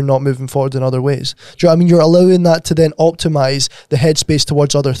way that you're not moving forward in other ways. Do you know what I mean? You're allowing that to then optimize the headspace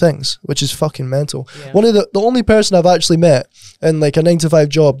towards other things, which is fucking mental. Yeah. One of the only person I've actually met in like a 9-to-5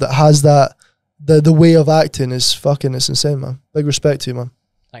 job that has that, the way of acting is fucking, it's insane, man. Big respect to you, man.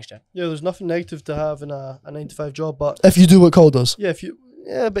 Thanks, Jack. Yeah, there's nothing negative to have in a 9-to-5 job, but If you do what Cole does.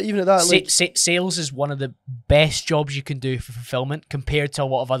 but even at that, like, Sales is one of the best jobs you can do for fulfillment compared to a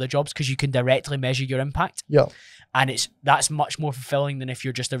lot of other jobs because you can directly measure your impact. Yeah. And that's much more fulfilling than if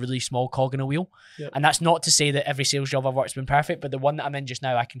you're just a really small cog in a wheel. Yep. And that's not to say that every sales job I've worked has been perfect, but the one that I'm in just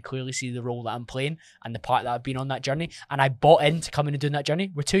now, I can clearly see the role that I'm playing and the part that I've been on that journey. And I bought into coming and doing that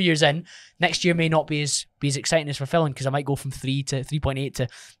journey. We're 2 years in. Next year may not be as exciting as fulfilling because I might go from 3 to 3.8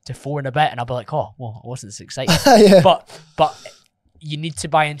 to 4 and a bit, and I'll be like, oh, well, I wasn't as excited. Yeah. But you need to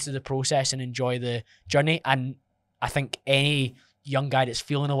buy into the process and enjoy the journey. And I think any young guy that's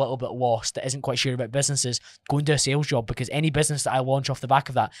feeling a little bit lost, that isn't quite sure about businesses, go and do a sales job, because any business that I launch off the back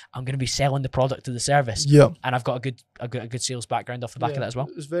of that, I'm going to be selling the product or the service. Yeah. And I've got a good sales background off the back of that as well.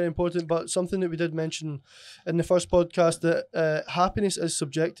 It's very important, but something that we did mention in the first podcast, that happiness is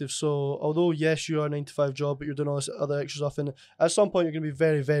subjective. So although yes, you are a 9-to-5 job, but you're doing all this other extra stuff, and at some point you're going to be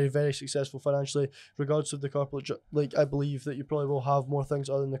very, very, very successful financially, regardless of the corporate job. Like, I believe that you probably will have more things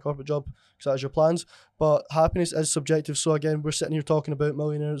other than the corporate job because that is your plans. But happiness is subjective. So again, we're sitting here talking about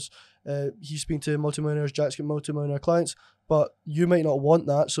millionaires. He's been to multimillionaires, Jack's got multimillionaire clients, but you might not want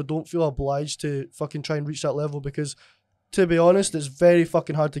that, so don't feel obliged to fucking try and reach that level, because to be honest, it's very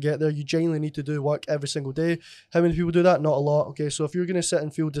fucking hard to get there. You genuinely need to do work every single day. How many people do that? Not a lot. Okay, so if you're going to sit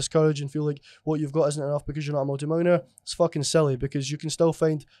and feel discouraged and feel like what you've got isn't enough because you're not a multimillionaire, it's fucking silly, because you can still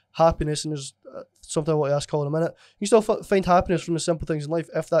find happiness, and there's something I want to ask Colin in a minute. You can still find happiness from the simple things in life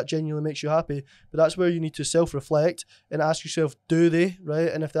if that genuinely makes you happy, but that's where you need to self-reflect and ask yourself, do they, right?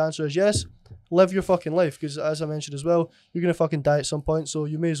 And if the answer is yes, live your fucking life, because as I mentioned as well, you're going to fucking die at some point, so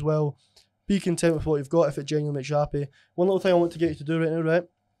you may as well be content with what you've got if it genuinely makes you happy. One little thing I want to get you to do right now, right?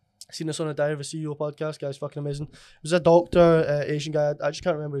 I seen this on a Diary of a CEO podcast, guy's fucking amazing. It was a doctor, Asian guy, I just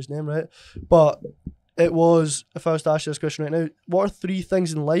can't remember his name, right? But it was, if I was to ask you this question right now, what are 3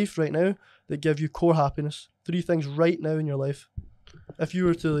 things in life right now that give you core happiness? 3 things right now in your life. If you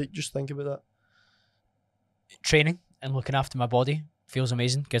were to like just think about that. Training and looking after my body feels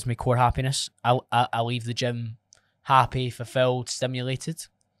amazing, gives me core happiness. I leave the gym happy, fulfilled, stimulated.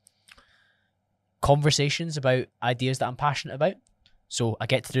 Conversations about ideas that I'm passionate about. So I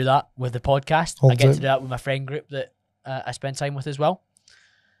get to do that with the podcast. I get to do that with my friend group that I spend time with as well.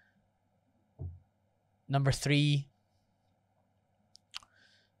 Number 3,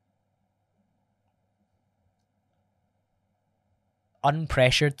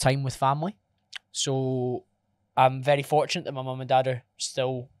 unpressured time with family. So I'm very fortunate that my mum and dad are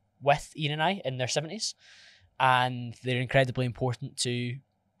still with Ian and I in their 70s, and they're incredibly important to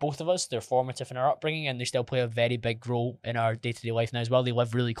both of us. They're formative in our upbringing, and they still play a very big role in our day-to-day life now as well. They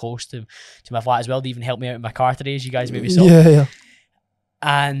live really close to my flat as well. They even helped me out in my car today, as you guys maybe saw. Yeah.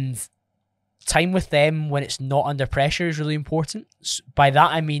 And time with them when it's not under pressure is really important. By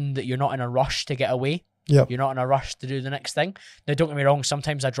that I mean that you're not in a rush to get away. Yep. You're not in a rush to do the next thing. Now, don't get me wrong,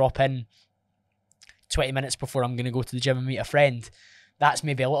 sometimes I drop in 20 minutes before I'm going to go to the gym and meet a friend. That's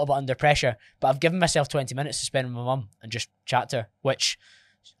maybe a little bit under pressure, but I've given myself 20 minutes to spend with my mum and just chat to her, which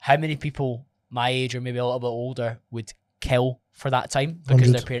how many people my age or maybe a little bit older would kill for that time because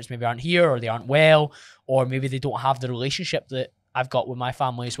 100. their parents maybe aren't here, or they aren't well, or maybe they don't have the relationship that I've got with my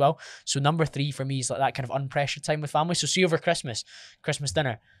family as well. So number 3 for me is like that kind of unpressured time with family. So see over Christmas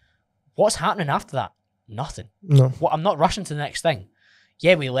dinner, what's happening after that? Nothing. No. What, I'm not rushing to the next thing.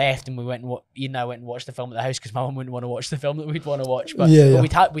 Yeah, we left and we went and I went and watched the film at the house because my mum wouldn't want to watch the film that we'd want to watch. But,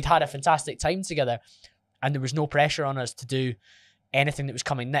 we'd had a fantastic time together, and there was no pressure on us to do anything that was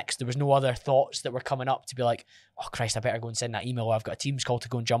coming next. There was no other thoughts that were coming up to be like, oh Christ, I better go and send that email, or I've got a Teams call to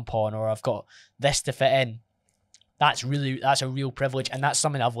go and jump on, or I've got this to fit in. That's a real privilege, and that's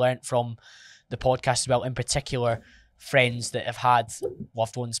something I've learned from the podcast as well, in particular friends that have had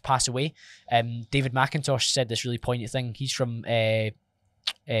loved ones pass away. David McIntosh said this really poignant thing. He's from Ayr,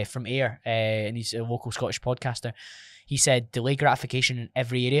 and he's a local Scottish podcaster. He said delay gratification in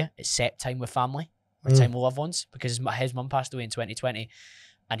every area is set time with family or time with loved ones, because his mum passed away in 2020,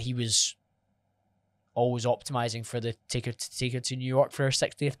 and he was always optimising for the take her to New York for her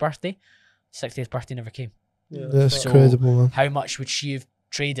 60th birthday. 60th birthday never came. Yeah, That's So incredible, man. how much would she have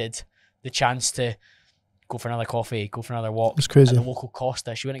traded the chance to go for another coffee, go for another walk It's crazy. at the local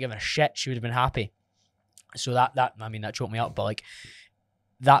Costa? She wouldn't have given a shit. She would have been happy. So that choked me up, but like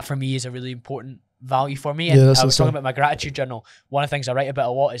that for me is a really important value for me. And Yeah, I that's was talking insane. about my gratitude journal. One of the things I write about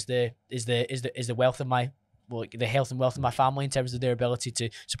a lot is the wealth of my, the health and wealth of my family in terms of their ability to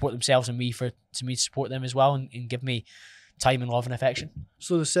support themselves, and me to support them as well, and give me time and love and affection.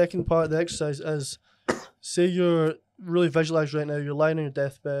 So the second part of the exercise is, say you're really visualised right now, you're lying on your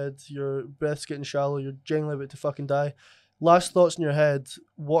deathbed, your breath's getting shallow, you're genuinely about to fucking die. Last thoughts in your head,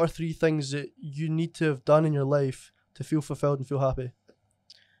 what are 3 things that you need to have done in your life to feel fulfilled and feel happy?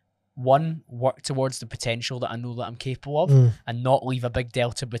 1, work towards the potential that I know that I'm capable of, and not leave a big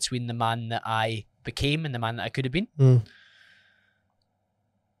delta between the man that I became and the man that I could have been.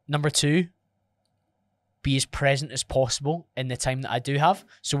 Number 2, be as present as possible in the time that I do have.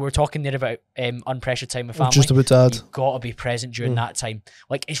 So we're talking there about unpressured time with family. Just about to add. You've got to be present during that time.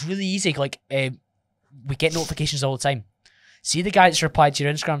 Like, it's really easy. Like, we get notifications all the time. See the guy that's replied to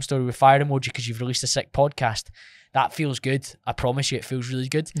your Instagram story with fire emoji because you've released a sick podcast. That feels good. I promise you, it feels really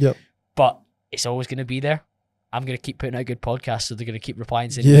good. Yep. But it's always going to be there. I'm going to keep putting out good podcasts, so they're going to keep replying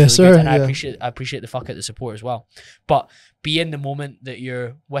saying, Yeah, really sir, good. And I yeah. appreciate the fuck out the support as well. But be in the moment that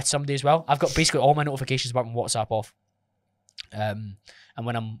you're with somebody as well. I've got basically all my notifications apart from WhatsApp off. And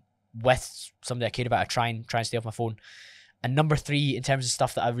when I'm with somebody I care about, I try and stay off my phone. And number 3, in terms of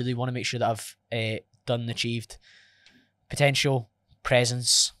stuff that I really want to make sure that I've done and achieved: potential,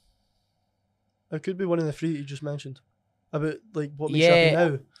 presence. It could be one of the 3 that you just mentioned. About like what makes you happy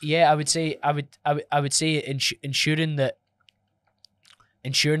now. Yeah, I would say ensuring that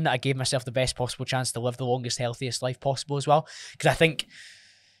I gave myself the best possible chance to live the longest, healthiest life possible as well. Because I think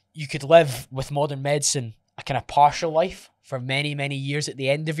you could live with modern medicine a kind of partial life for many, many years at the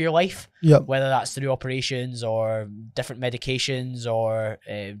end of your life. Yep. Whether that's through operations or different medications or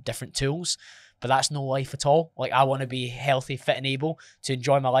different tools. But that's no life at all. Like, I want to be healthy, fit and able to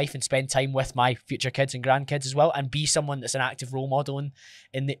enjoy my life and spend time with my future kids and grandkids as well, and be someone that's an active role model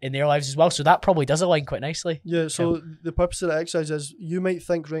in their lives as well. So that probably does align quite nicely. Yeah, so the purpose of that exercise is, you might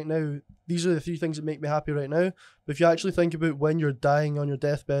think right now, these are the 3 things that make me happy right now. But if you actually think about when you're dying on your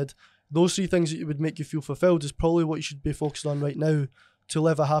deathbed, those 3 things that would make you feel fulfilled is probably what you should be focused on right now to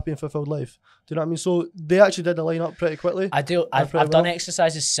live a happy and fulfilled life. Do you know what I mean? So they actually did the line up pretty quickly. I do. I've done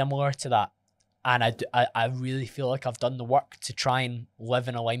exercises similar to that. And I really feel like I've done the work to try and live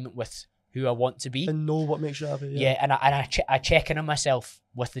in alignment with who I want to be. And know what makes you happy. Yeah, and I check in on myself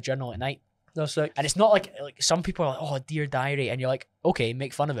with the journal at night. That's sick. And it's not like some people are like, oh, dear diary. And you're like, okay,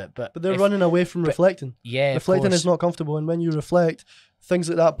 make fun of it. But they're running away from reflecting. Yeah, reflecting is not comfortable. And when you reflect, things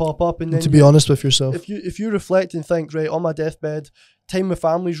like that pop up. And then to be honest with yourself. If you reflect and think, right, on my deathbed, time with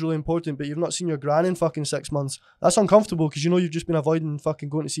family is really important, but you've not seen your gran in fucking 6 months, that's uncomfortable, because you know you've just been avoiding fucking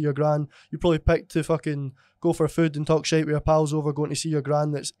going to see your gran. You probably picked to fucking go for food and talk shit with your pals over going to see your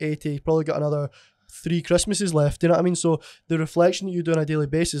gran that's 80. Probably got another 3 Christmases left. Do you know what I mean? So the reflection that you do on a daily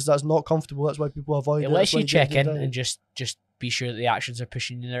basis, that's not comfortable. That's why people avoid it. It lets you check in and just be sure that the actions are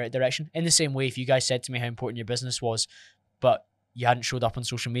pushing you in the right direction. In the same way, if you guys said to me how important your business was, but you hadn't showed up on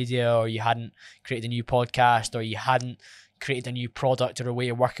social media, or you hadn't created a new podcast, or you hadn't created a new product or a way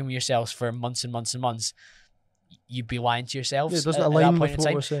of working with yourselves for months and months and months, you'd be lying to yourselves. Yeah, it doesn't at align that point with in what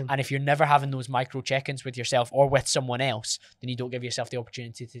time. we're saying. And if you're never having those micro check-ins with yourself or with someone else, then you don't give yourself the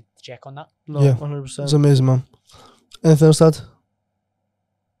opportunity to check on that. No, Yeah. 100%. It's amazing, man. Anything else, Dad?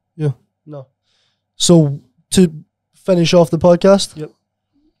 Yeah. No. So to finish off the podcast, Yep.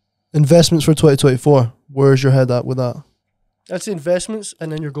 investments for 2024. Where's your head at with that? I'd say investments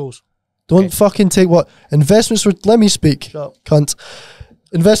and then your goals. Don't Okay. fucking take what investments for. Let me speak, Shut up. cunt.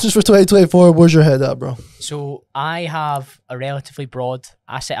 Investments for 2024. Where's your head at, bro? So I have a relatively broad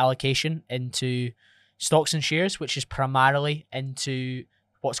asset allocation into stocks and shares, which is primarily into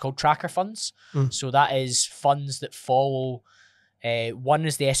what's called tracker funds. Mm. So that is funds that follow. One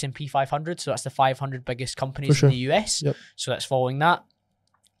is the S&P 500, so that's the 500 biggest companies sure. in the US. Yep. So that's following that.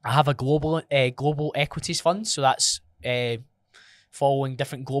 I have a global equities fund, so that's following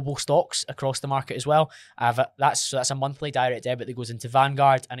different global stocks across the market as well. I have that's a monthly direct debit that goes into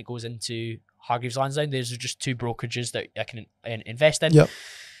Vanguard and it goes into Hargreaves Lansdowne. Those are just two brokerages that I can invest in. Yep.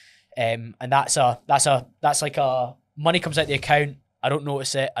 And that's like a money comes out the account. I don't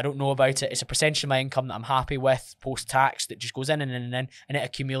notice it. I don't know about it. It's a percentage of my income that I'm happy with post-tax that just goes in and in and in, and it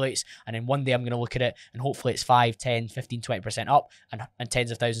accumulates. And then one day I'm going to look at it and hopefully it's 5, 10, 15, 20% up and tens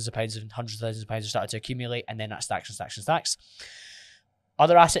of thousands of pounds and hundreds of thousands of pounds are starting to accumulate, and then that stacks and stacks and stacks.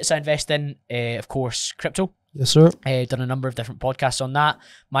 Other assets I invest in, of course, crypto. Yes, sir. Done a number of different podcasts on that.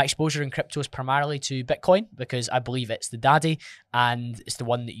 My exposure in crypto is primarily to Bitcoin because I believe it's the daddy and it's the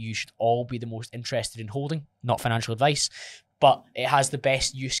one that you should all be the most interested in holding. Not financial advice, but it has the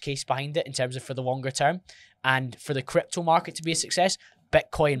best use case behind it in terms of for the longer term. And for the crypto market to be a success,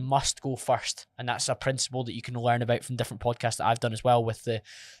 Bitcoin must go first. And that's a principle that you can learn about from different podcasts that I've done as well with the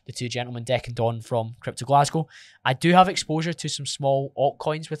two gentlemen, Deck and Don from Crypto Glasgow. I do have exposure to some small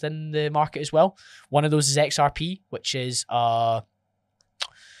altcoins within the market as well. One of those is XRP, which is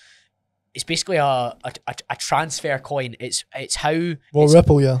it's basically a transfer coin. It's how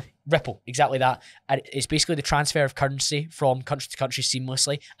Ripple, yeah. Ripple, exactly that. And it's basically the transfer of currency from country to country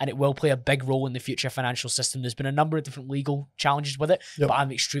seamlessly, and it will play a big role in the future financial system. There's been a number of different legal challenges with it, Yep. but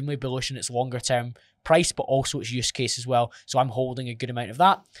I'm extremely bullish in its longer term price, but also its use case as well. So I'm holding a good amount of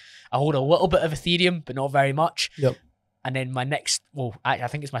that. I hold a little bit of Ethereum, but not very much. Yep. And then my next, I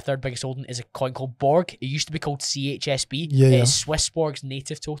think it's my third biggest holding, is a coin called Borg. It used to be called CHSB. Yeah, yeah. It's Swissborg's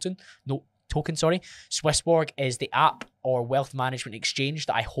native token. Swissborg is the app or wealth management exchange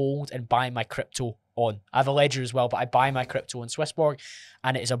that I hold and buy my crypto on. I have a ledger as well, but I buy my crypto on Swissborg,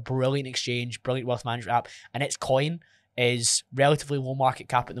 and it is a brilliant exchange, brilliant wealth management app, and its coin is relatively low market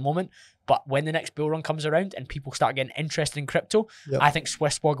cap at the moment. But when the next bull run comes around and people start getting interested in crypto, Yep. I think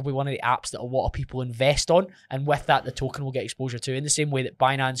Swissborg will be one of the apps that a lot of people invest on, and with that, the token will get exposure to. In the same way that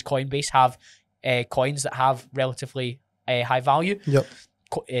Binance, Coinbase have coins that have relatively high value. Yep.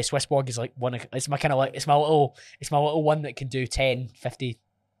 Swissborg is like one of it's my little one that can do 10, 50,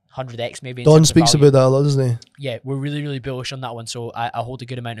 100x maybe. in Don terms of speaks value. about that a lot, doesn't he? Yeah, we're really, really bullish on that one. So I hold a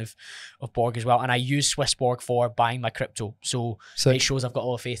good amount of Borg as well. And I use Swissborg for buying my crypto. So Sick. it shows I've got a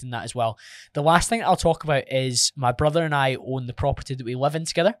lot of faith in that as well. The last thing I'll talk about is my brother and I own the property that we live in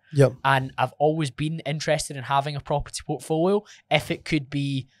together. Yep. And I've always been interested in having a property portfolio if it could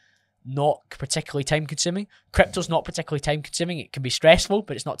be not particularly time consuming. Crypto's not particularly time consuming. It can be stressful,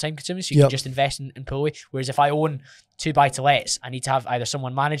 but it's not time consuming. So you Yep. can just invest and pull away. Whereas if I own 2 buy-to-lets, I need to have either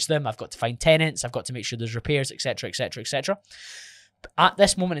someone manage them, I've got to find tenants, I've got to make sure there's repairs, etc., etc., etc. At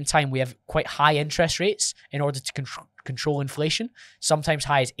this moment in time, we have quite high interest rates in order to control inflation, sometimes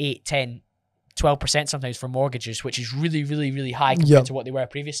high as 8, 10, 12% sometimes for mortgages, which is really, really, really high compared Yep. to what they were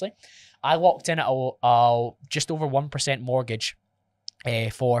previously. I locked in at a just over 1% mortgage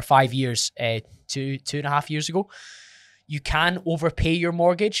for 5 years, 2.5 years ago. You can overpay your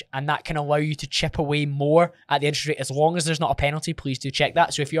mortgage, and that can allow you to chip away more at the interest rate as long as there's not a penalty. Please do check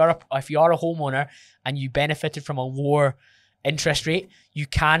that. So if you are a homeowner and you benefited from a lower interest rate, you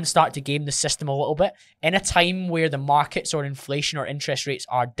can start to game the system a little bit in a time where the markets or inflation or interest rates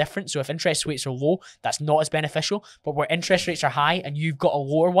are different. So if interest rates are low, that's not as beneficial, but where interest rates are high and you've got a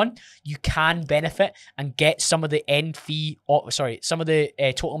lower one, you can benefit and get some of the some of the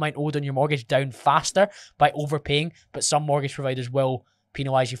total amount owed on your mortgage down faster by overpaying, but some mortgage providers will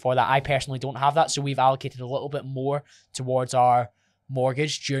penalize you for that. I personally don't have that, so we've allocated a little bit more towards our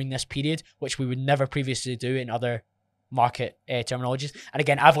mortgage during this period, which we would never previously do in other market terminologies. And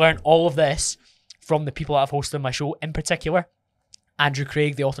again, I've learned all of this from the people that I've hosted on my show, in particular Andrew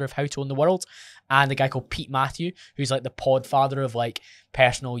Craig, the author of How to Own the World, and the guy called Pete Matthew, who's like the podfather of like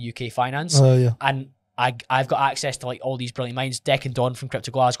personal UK finance. Yeah. And I've got access to like all these brilliant minds. Deck and Don from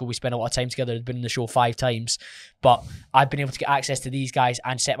Crypto Glasgow, we spent a lot of time together. They've been in the show 5 times, but I've been able to get access to these guys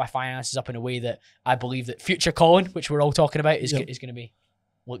and set my finances up in a way that I believe that future Colin, which we're all talking about, is going to be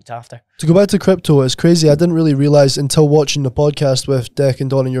looked after. To go back to crypto, it's crazy. I didn't really realize until watching the podcast with Deck and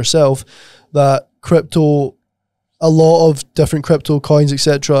Don and yourself that crypto, a lot of different crypto coins,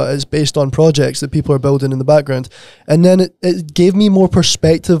 etc., is based on projects that people are building in the background. And then it gave me more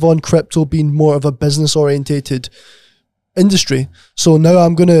perspective on crypto being more of a business orientated industry. So now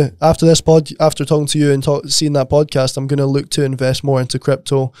I'm going to, after this after talking to you and seeing that podcast, I'm going to look to invest more into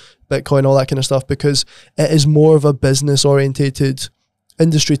crypto, Bitcoin, all that kind of stuff, because it is more of a business orientated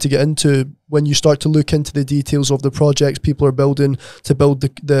industry to get into when you start to look into the details of the projects people are building to build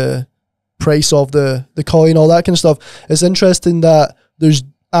the price of the coin, all that kind of stuff. It's interesting that there's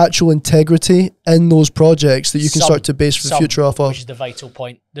actual integrity in those projects that you can start to base for the future off of. Which is the vital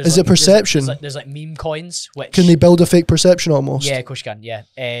point. Is it perception? There's like meme coins. Which can they build a fake perception almost? Yeah, of course you can, yeah.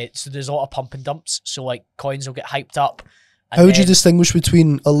 So there's a lot of pump and dumps. So like coins will get hyped up. How would you distinguish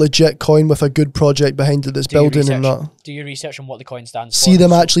between a legit coin with a good project behind it that's building and not? Do your research on what the coin stands for. See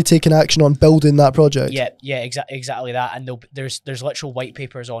them actually taking action on building that project. Yeah, exactly that. And there's literal white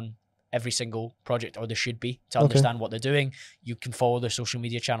papers on every single project, or there should be, to understand what they're doing. You can follow their social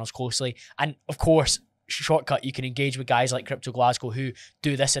media channels closely. And of course, shortcut, you can engage with guys like Crypto Glasgow who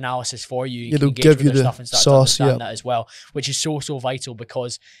do this analysis for you. You can engage with their stuff and start to understand that as well, which is so vital,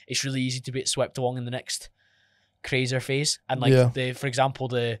 because it's really easy to be swept along in the next crazer phase. And like for example,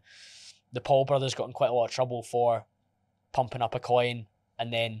 the Paul brothers got in quite a lot of trouble for pumping up a coin,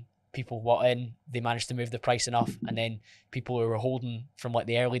 and then people bought in, they managed to move the price enough, and then people who were holding from like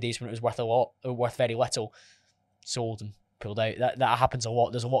the early days when it was worth a lot, or worth very little, sold and pulled out. That happens a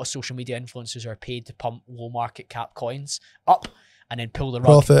lot. There's a lot of social media influencers who are paid to pump low market cap coins up and then pull the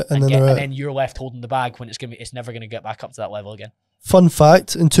rug, profit, and then you're left holding the bag when it's never going to get back up to that level again. Fun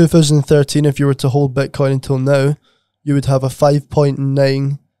fact, in 2013, if you were to hold Bitcoin until now, you would have a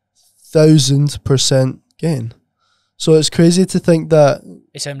 5,900% gain. So it's crazy to think that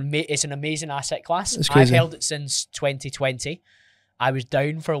it's an amazing asset class. It's crazy. I've held it since 2020. I was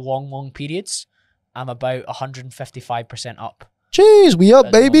down for long periods. I'm about 155% up. Jeez, we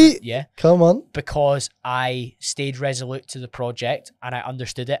up, baby. Yeah. Come on. Because I stayed resolute to the project and I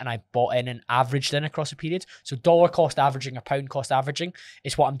understood it, and I bought in and averaged in across a period. So dollar cost averaging or pound cost averaging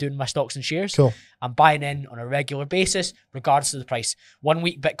is what I'm doing with my stocks and shares. Cool. I'm buying in on a regular basis, regardless of the price. 1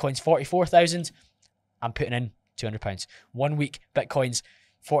 week Bitcoin's 44,000. I'm putting in £200. 1 week Bitcoin's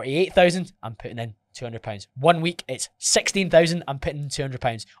 48,000. I'm putting in £200. 1 week it's 16,000. I'm putting in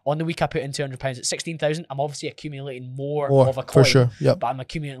 £200. On the week I put in £200 at 16,000. I'm obviously accumulating more of a coin, for sure. Yep. but I'm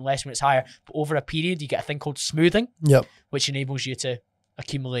accumulating less when it's higher. But over a period, you get a thing called smoothing, which enables you to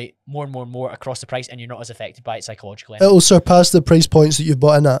accumulate more and more across the price, and you're not as affected by it psychologically. It'll surpass the price points that you've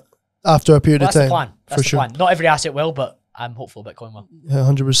bought in at after a period of time. That's the plan. That's the plan. Not every asset will, but I'm hopeful Bitcoin will. Yeah,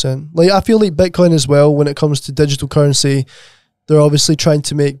 100%. Like, I feel like Bitcoin as well, when it comes to digital currency, they're obviously trying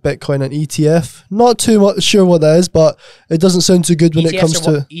to make Bitcoin an ETF. Not too much sure what that is, but it doesn't sound too good when it comes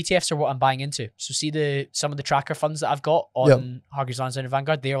to... ETFs are what I'm buying into. So see some of the tracker funds that I've got on Hargreaves Lansdown and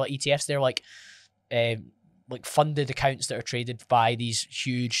Vanguard, they're like ETFs. They're like funded accounts that are traded by these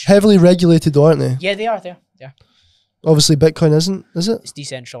huge... Heavily regulated though, aren't they? Yeah, they are. Yeah. Obviously Bitcoin isn't, is it? It's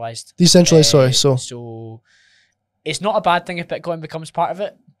decentralized. Sorry. So it's not a bad thing if Bitcoin becomes part of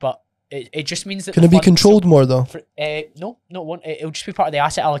it, but it just means that... Can it be controlled more though? No, it won't. It'll just be part of the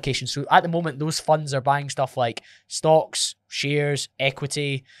asset allocation. So at the moment, those funds are buying stuff like stocks, shares,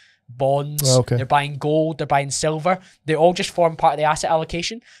 equity, bonds. Oh, okay. They're buying gold, they're buying silver. They all just form part of the asset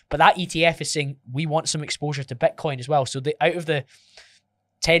allocation. But that ETF is saying, we want some exposure to Bitcoin as well. So out of the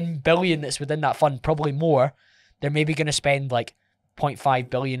 10 billion that's within that fund, probably more, they're maybe going to spend like 0.5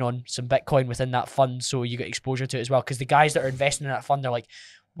 billion on some Bitcoin within that fund, so you get exposure to it as well. Because the guys that are investing in that fund are like,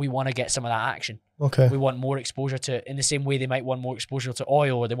 we want to get some of that action. Okay. We want more exposure to it, in the same way they might want more exposure to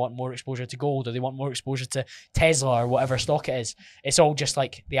oil, or they want more exposure to gold, or they want more exposure to Tesla or whatever stock it is. It's all just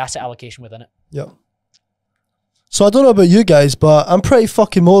like the asset allocation within it. Yep. So I don't know about you guys, but I'm pretty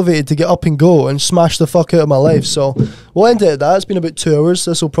fucking motivated to get up and go and smash the fuck out of my life. So we'll end it at that. It's been about 2 hours.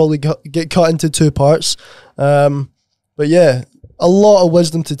 This will probably get cut into 2 parts. But yeah, a lot of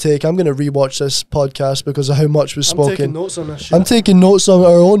wisdom to take. I'm going to rewatch this podcast because of how much was spoken. I'm taking notes on this shit. I'm taking notes on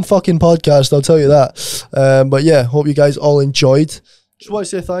our own fucking podcast, I'll tell you that. But yeah, hope you guys all enjoyed. Just want to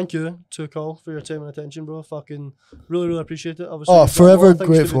say thank you to Cole for your time and attention, bro. Fucking really appreciate it. Obviously, oh, forever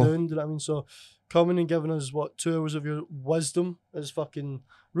grateful. Do you know what I mean? So coming and giving us 2 hours of your wisdom is fucking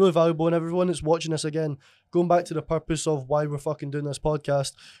really valuable. And everyone that's watching this again, going back to the purpose of why we're fucking doing this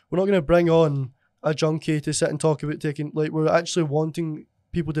podcast, we're not going to bring on a junkie to sit and talk about taking, like, we're actually wanting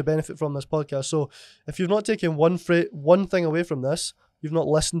people to benefit from this podcast. So if you've not taken one thing away from this, you've not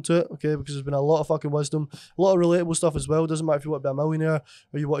listened to it, okay, because there's been a lot of fucking wisdom, a lot of relatable stuff as well. Doesn't matter if you want to be a millionaire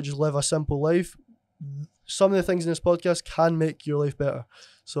or you want to just live a simple life. Some of the things in this podcast can make your life better.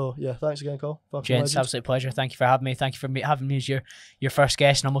 So yeah, thanks again, Cole. Gents, absolute pleasure. Thank you for having me. Thank you for having me as your first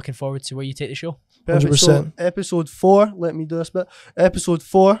guest, and I'm looking forward to where you take the show. Perfect. 100%. So episode 4, let me do this bit. Episode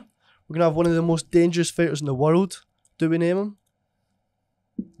 4, we're gonna have one of the most dangerous fighters in the world. Do we name him?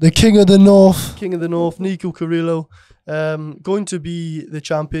 The King of the North. King of the North, Nico Carrillo. Going to be the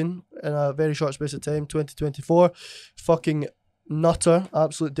champion in a very short space of time, 2024. Fucking nutter,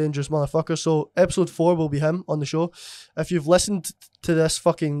 absolute dangerous motherfucker. So episode 4 will be him on the show. If you've listened to this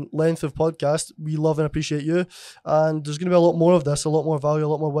fucking length of podcast, we love and appreciate you. And there's going to be a lot more of this, a lot more value, a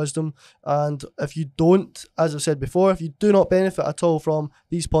lot more wisdom. And if you don't, as I've said before, if you do not benefit at all from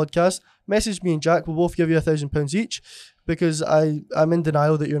these podcasts, message me and Jack. We'll both give you £1,000 each, because I'm in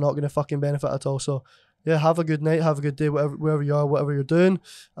denial that you're not going to fucking benefit at all. So yeah, have a good night, have a good day, wherever you are, whatever you're doing.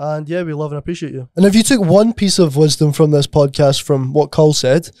 And yeah, we love and appreciate you. And if you took one piece of wisdom from this podcast, from what Cole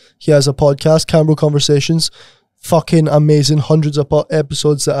said, he has a podcast, Campbell Conversations, fucking amazing, hundreds of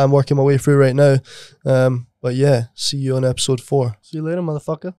episodes that I'm working my way through right now. But yeah, see you on episode 4. See you later, motherfucker.